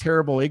totally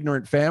terrible,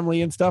 ignorant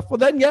family and stuff, well,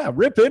 then, yeah,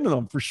 rip into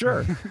them for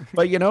sure.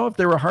 But, if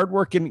they were a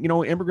hardworking,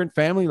 immigrant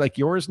family like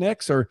yours,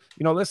 Nick's, or,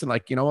 listen,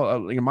 like,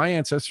 my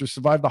ancestors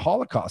survived the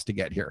Holocaust to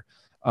get here.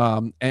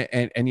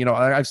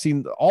 I've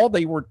seen all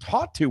they were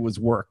taught to was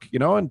work,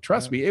 and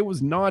trust me, it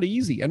was not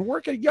easy, and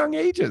work at young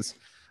ages.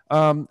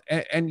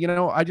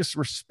 I just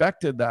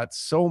respected that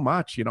so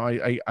much.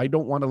 I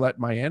don't want to let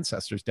my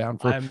ancestors down.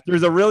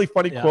 There's a really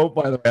funny quote,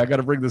 by the way. I got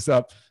to bring this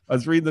up. I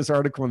was reading this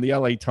article in the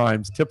LA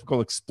Times,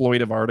 typical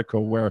exploitive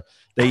article, where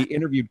they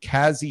interviewed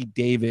Cassie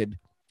David,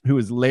 who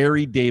is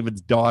Larry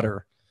David's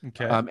daughter.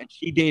 Okay. And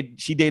she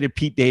dated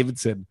Pete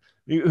Davidson,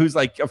 who's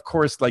like, of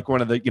course, like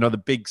one of the, the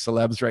big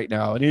celebs right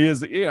now. And he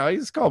is,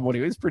 he's called one.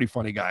 He's a pretty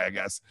funny guy, I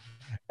guess.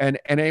 And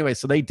anyway,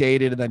 so they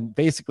dated. And then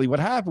basically what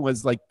happened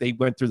was, like, they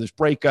went through this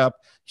breakup.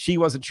 She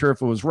wasn't sure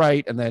if it was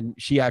right. And then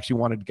she actually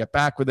wanted to get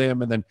back with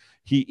him. And then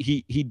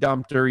he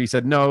dumped her. He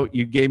said, no,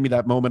 you gave me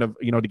that moment of,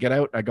 to get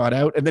out. I got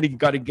out. And then he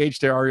got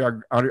engaged to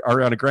Ariana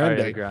Grande.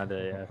 Ariana Grande,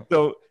 yeah.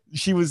 So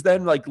she was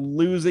then like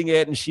losing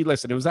it. And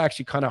it was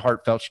actually kind of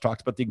heartfelt. She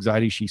talked about the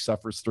anxiety she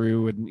suffers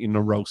through and,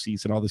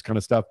 neuroses and all this kind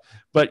of stuff.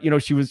 But,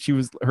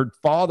 her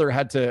father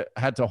had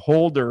to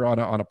hold her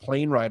on a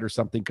plane ride or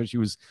something, because she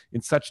was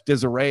in such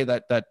disarray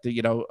that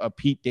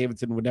Pete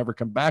Davidson would never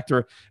come back to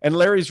her. And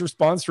Larry's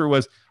response to her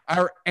was,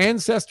 our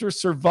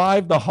ancestors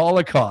survived the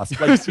Holocaust.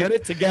 Like, get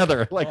it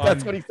together. Like,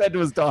 that's what he said to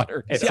his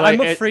daughter.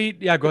 I'm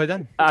afraid. Yeah, go ahead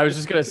then. I was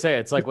just going to say,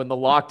 it's like when the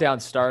lockdown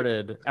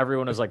started,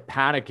 everyone was like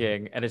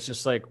panicking. And it's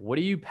just like, what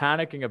are you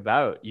panicking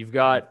about? You've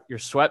got your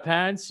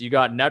sweatpants, you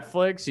got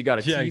Netflix, you got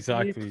a TV,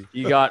 exactly.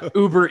 You got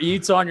Uber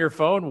Eats on your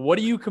phone. What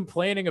are you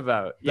complaining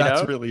about?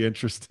 That's really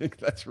interesting.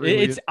 That's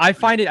really, I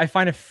find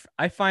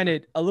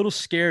it a little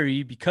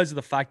scary because of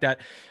the fact that,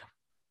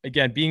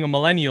 again, being a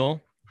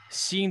millennial,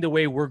 seeing the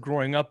way we're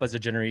growing up as a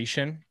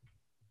generation,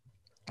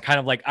 kind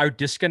of like our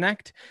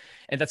disconnect,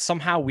 and that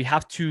somehow we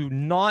have to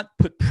not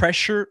put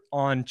pressure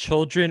on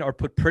children or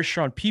put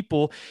pressure on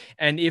people.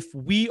 And if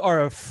we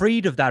are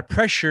afraid of that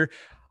pressure,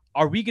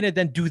 are we going to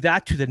then do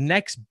that to the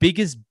next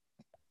biggest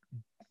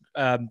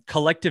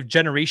collective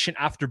generation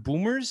after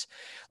boomers?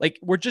 Like,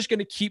 we're just going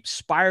to keep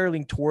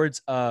spiraling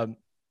towards a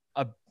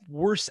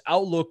worse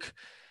outlook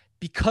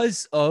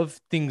because of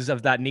things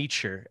of that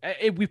nature.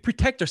 We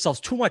protect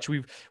ourselves too much.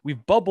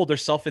 We've bubbled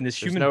ourselves in this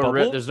human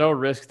bubble. There's no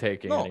risk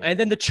taking. No, and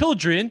then the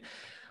children,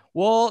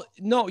 well,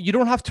 no, you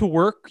don't have to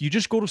work. You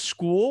just go to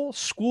school.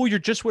 You're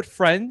just with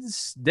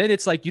friends. Then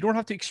it's like, you don't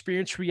have to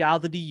experience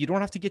reality. You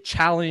don't have to get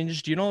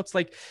challenged. It's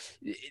like,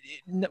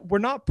 we're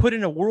not put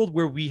in a world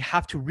where we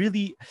have to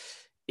really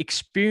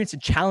experience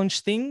and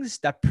challenge things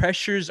that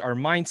pressures our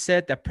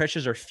mindset, that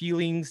pressures our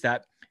feelings,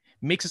 that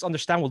makes us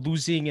understand what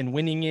losing and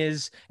winning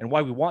is and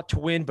why we want to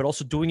win, but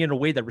also doing it in a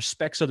way that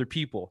respects other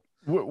people.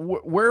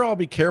 We're all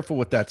be careful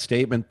with that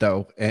statement,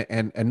 though,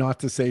 and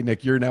not to say,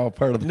 Nick, you're now a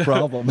part of the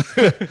problem,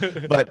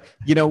 but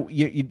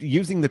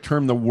using the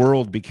term "the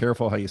world," be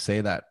careful how you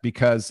say that,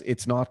 because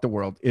it's not the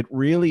world. It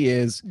really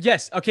is.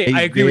 Yes. Okay.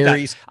 I agree with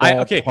that. I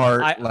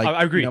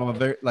agree.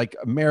 Like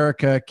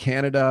America,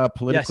 Canada,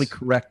 politically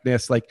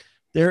correctness. Like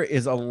there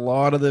is a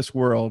lot of this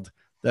world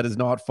that is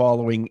not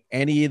following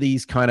any of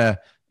these kind of,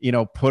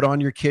 put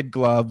on your kid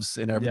gloves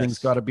and everything's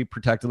got to be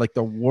protected. Like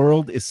the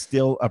world is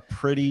still a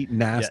pretty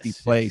nasty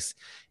place.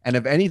 And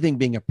if anything,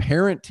 being a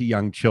parent to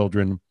young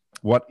children,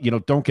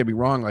 don't get me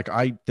wrong. Like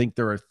I think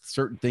there are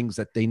certain things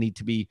that they need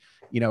to be,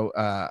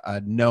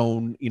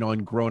 known,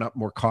 and grown up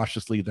more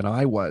cautiously than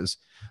I was.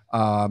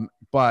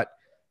 But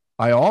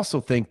I also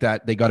think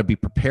that they got to be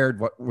prepared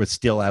what was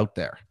still out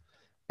there.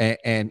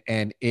 And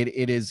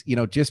it is,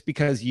 just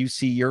because you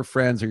see your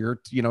friends or your,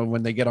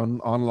 when they get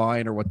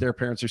online or what their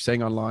parents are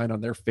saying online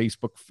on their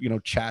Facebook,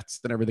 chats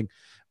and everything,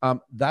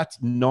 that's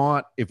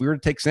not, if we were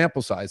to take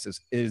sample sizes,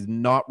 is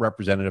not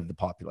representative of the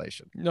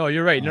population. No,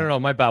 you're right. No,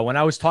 my bad. When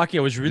I was talking,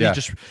 I was really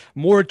just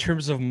more in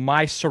terms of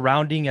my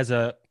surrounding as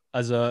an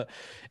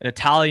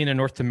Italian in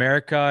North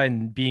America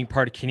and being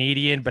part of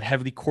Canadian, but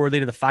heavily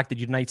correlated to the fact that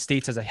the United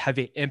States has a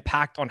heavy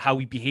impact on how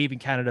we behave in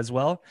Canada as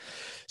well.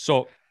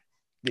 So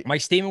my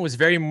statement was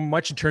very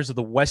much in terms of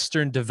the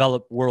Western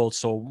developed world.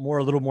 So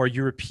a little more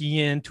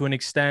European to an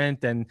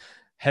extent and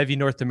heavy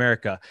North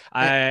America.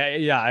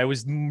 I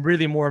was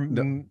really more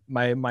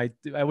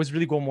I was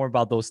really going more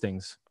about those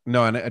things.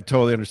 No, and I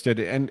totally understood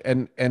it.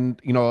 And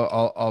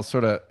I'll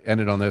sort of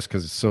end it on this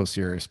because it's so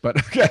serious, but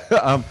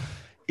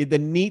the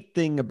neat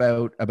thing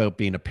about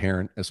being a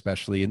parent,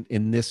 especially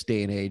in this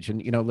day and age,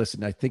 and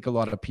listen, I think a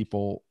lot of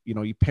people,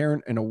 you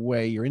parent in a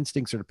way, your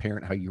instincts are to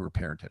parent how you were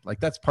parented.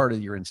 Like that's part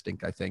of your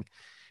instinct, I think.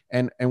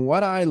 And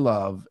what I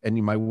love,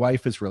 and my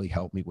wife has really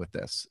helped me with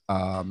this,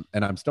 and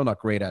I'm still not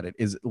great at it,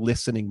 is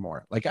listening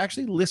more. Like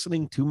actually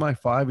listening to my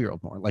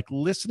 5-year-old more, like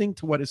listening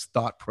to what his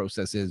thought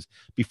process is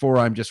before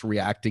I'm just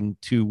reacting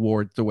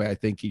towards the way I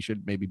think he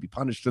should maybe be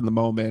punished in the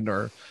moment,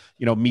 or,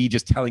 me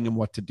just telling him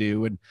what to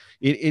do. And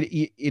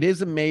it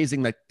is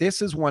amazing that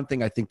this is one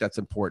thing I think that's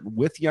important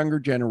with younger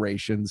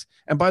generations.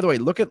 And by the way,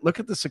 look at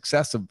the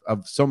success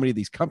of so many of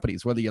these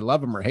companies, whether you love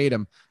them or hate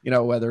them,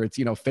 whether it's,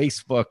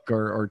 Facebook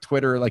or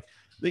Twitter, like,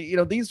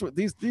 these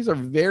are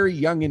very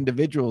young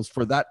individuals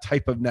for that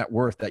type of net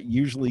worth that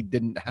usually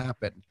didn't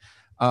happen.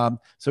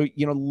 So,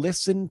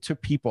 listen to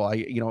people.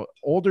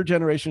 Older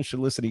generations should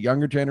listen to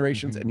younger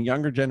generations, and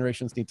younger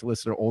generations need to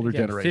listen to older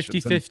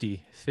generations.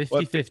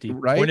 50-50,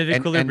 right? Point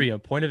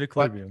of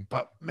equilibrium.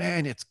 But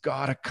man, it's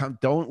gotta come.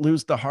 Don't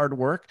lose the hard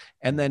work.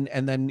 And then,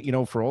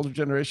 for older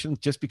generations,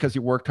 just because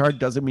you worked hard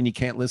doesn't mean you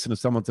can't listen to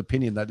someone's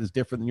opinion that is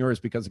different than yours,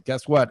 because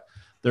guess what?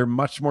 They're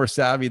much more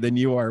savvy than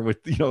you are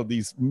with,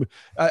 these.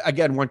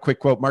 Again, one quick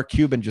quote. Mark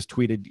Cuban just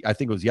tweeted, I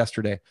think it was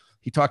yesterday.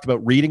 He talked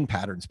about reading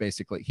patterns.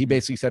 Basically, he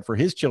basically said for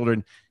his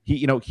children,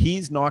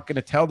 he's not going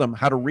to tell them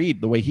how to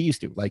read the way he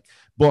used to, like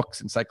books,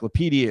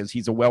 encyclopedias.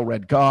 He's a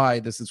well-read guy.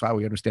 This is how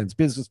he understands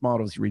business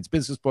models. He reads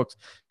business books.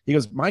 He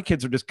goes, my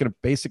kids are just going to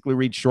basically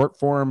read short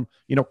form,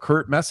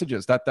 curt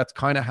messages. That's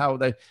kind of how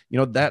they,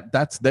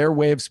 that's their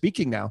way of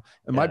speaking now.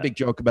 And my big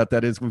joke about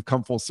that is we've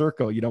come full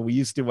circle. We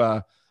used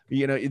to,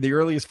 the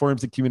earliest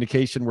forms of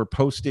communication were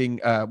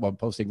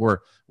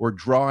we're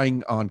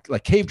drawing on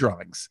like cave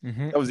drawings.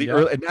 That was the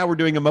early, and now we're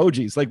doing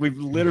emojis. Like we've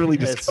literally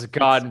just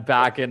gone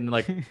back in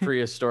like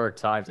prehistoric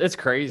times. It's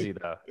crazy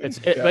though.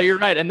 But you're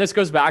right. And this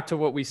goes back to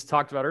what we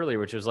talked about earlier,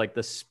 which is like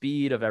the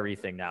speed of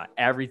everything now.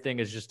 Everything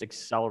is just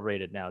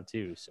accelerated now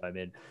too. So, I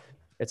mean,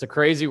 it's a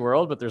crazy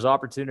world, but there's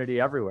opportunity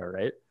everywhere,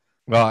 right?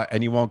 Well,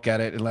 and you won't get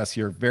it unless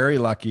you're very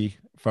lucky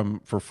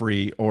for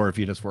free, or if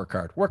you just work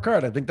hard. Work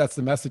hard. I think that's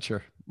the message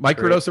here.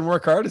 Microdose and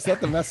work hard. Is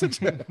that the message?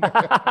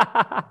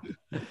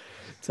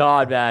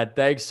 Todd, man,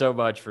 thanks so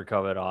much for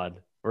coming on.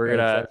 We're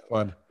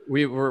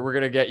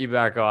gonna get you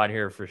back on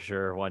here for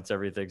sure once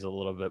everything's a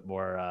little bit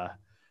more.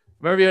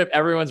 Maybe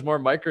everyone's more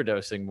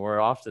microdosing more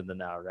often than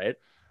now, right?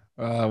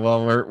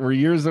 Well, we're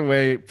years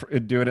away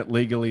doing it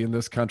legally in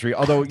this country.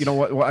 Although,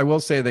 what I will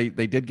say, they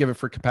did give it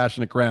for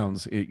compassionate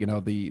grounds.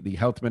 The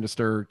health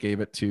minister gave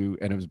it to,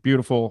 and it was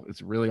beautiful.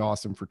 It's really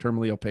awesome for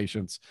terminally ill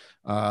patients.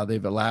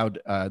 They've allowed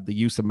the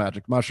use of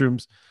magic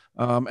mushrooms.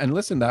 And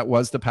listen, that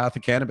was the path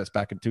of cannabis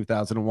back in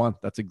 2001.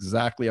 That's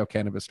exactly how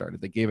cannabis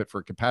started. They gave it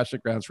for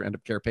compassionate grounds for end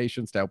of care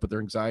patients to help with their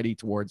anxiety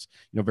towards,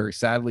 very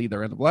sadly,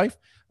 their end of life.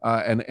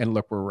 And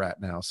look where we're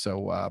at now.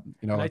 So,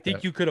 I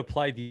think you could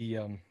apply the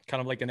kind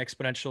of like an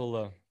exponential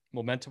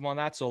momentum on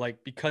that. So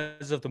like,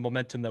 because of the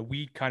momentum that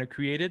we kind of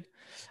created,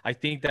 I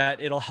think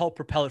that it'll help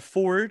propel it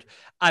forward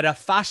at a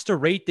faster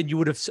rate than you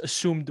would have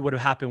assumed would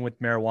have happened with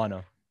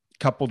marijuana.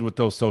 Coupled with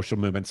those social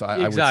movements, I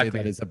would say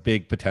that is a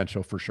big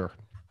potential for sure.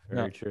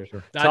 Very No. true.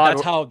 Sure.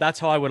 Todd, That's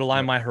how I would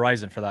align my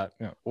horizon for that.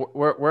 Yeah.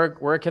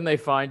 where can they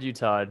find you,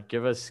 Todd?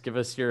 Give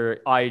us your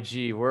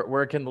IG.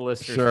 Where can the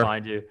listeners Sure.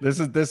 find you? This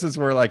is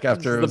where like This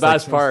after is it the was, like,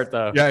 best part,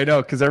 though. Yeah, I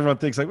know, because everyone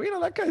thinks like, well, you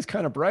know, that guy's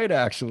kind of bright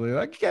actually.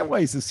 I can't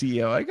why he's the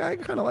CEO. I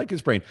kind of like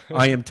his brain.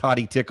 I am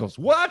Toddy Tickles.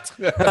 What?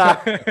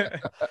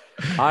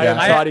 I am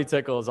Toddy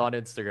Tickles on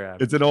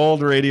Instagram. It's an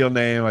old radio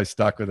name. I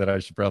stuck with it. I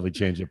should probably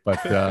change it.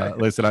 But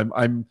listen,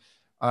 I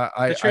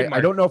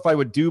don't know if I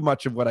would do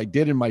much of what I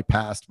did in my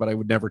past, but I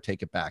would never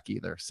take it back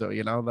either. So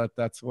you know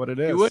that's what it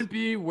is. You wouldn't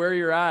be where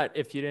you're at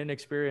if you didn't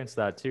experience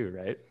that too,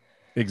 right?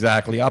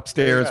 Exactly.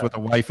 Upstairs with a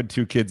wife and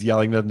 2 kids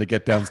yelling at them to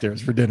get downstairs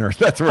for dinner.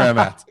 That's where I'm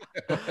at.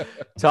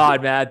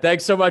 Todd, man,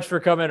 thanks so much for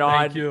coming on.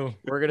 Thank you.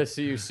 We're gonna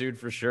see you soon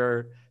for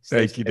sure. Stay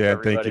Thank you, safe,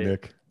 Dan. Thank you, everybody.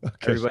 Nick.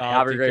 Okay. Everybody,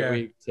 have a great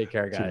week. Take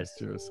care, guys.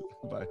 Cheers.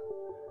 Bye.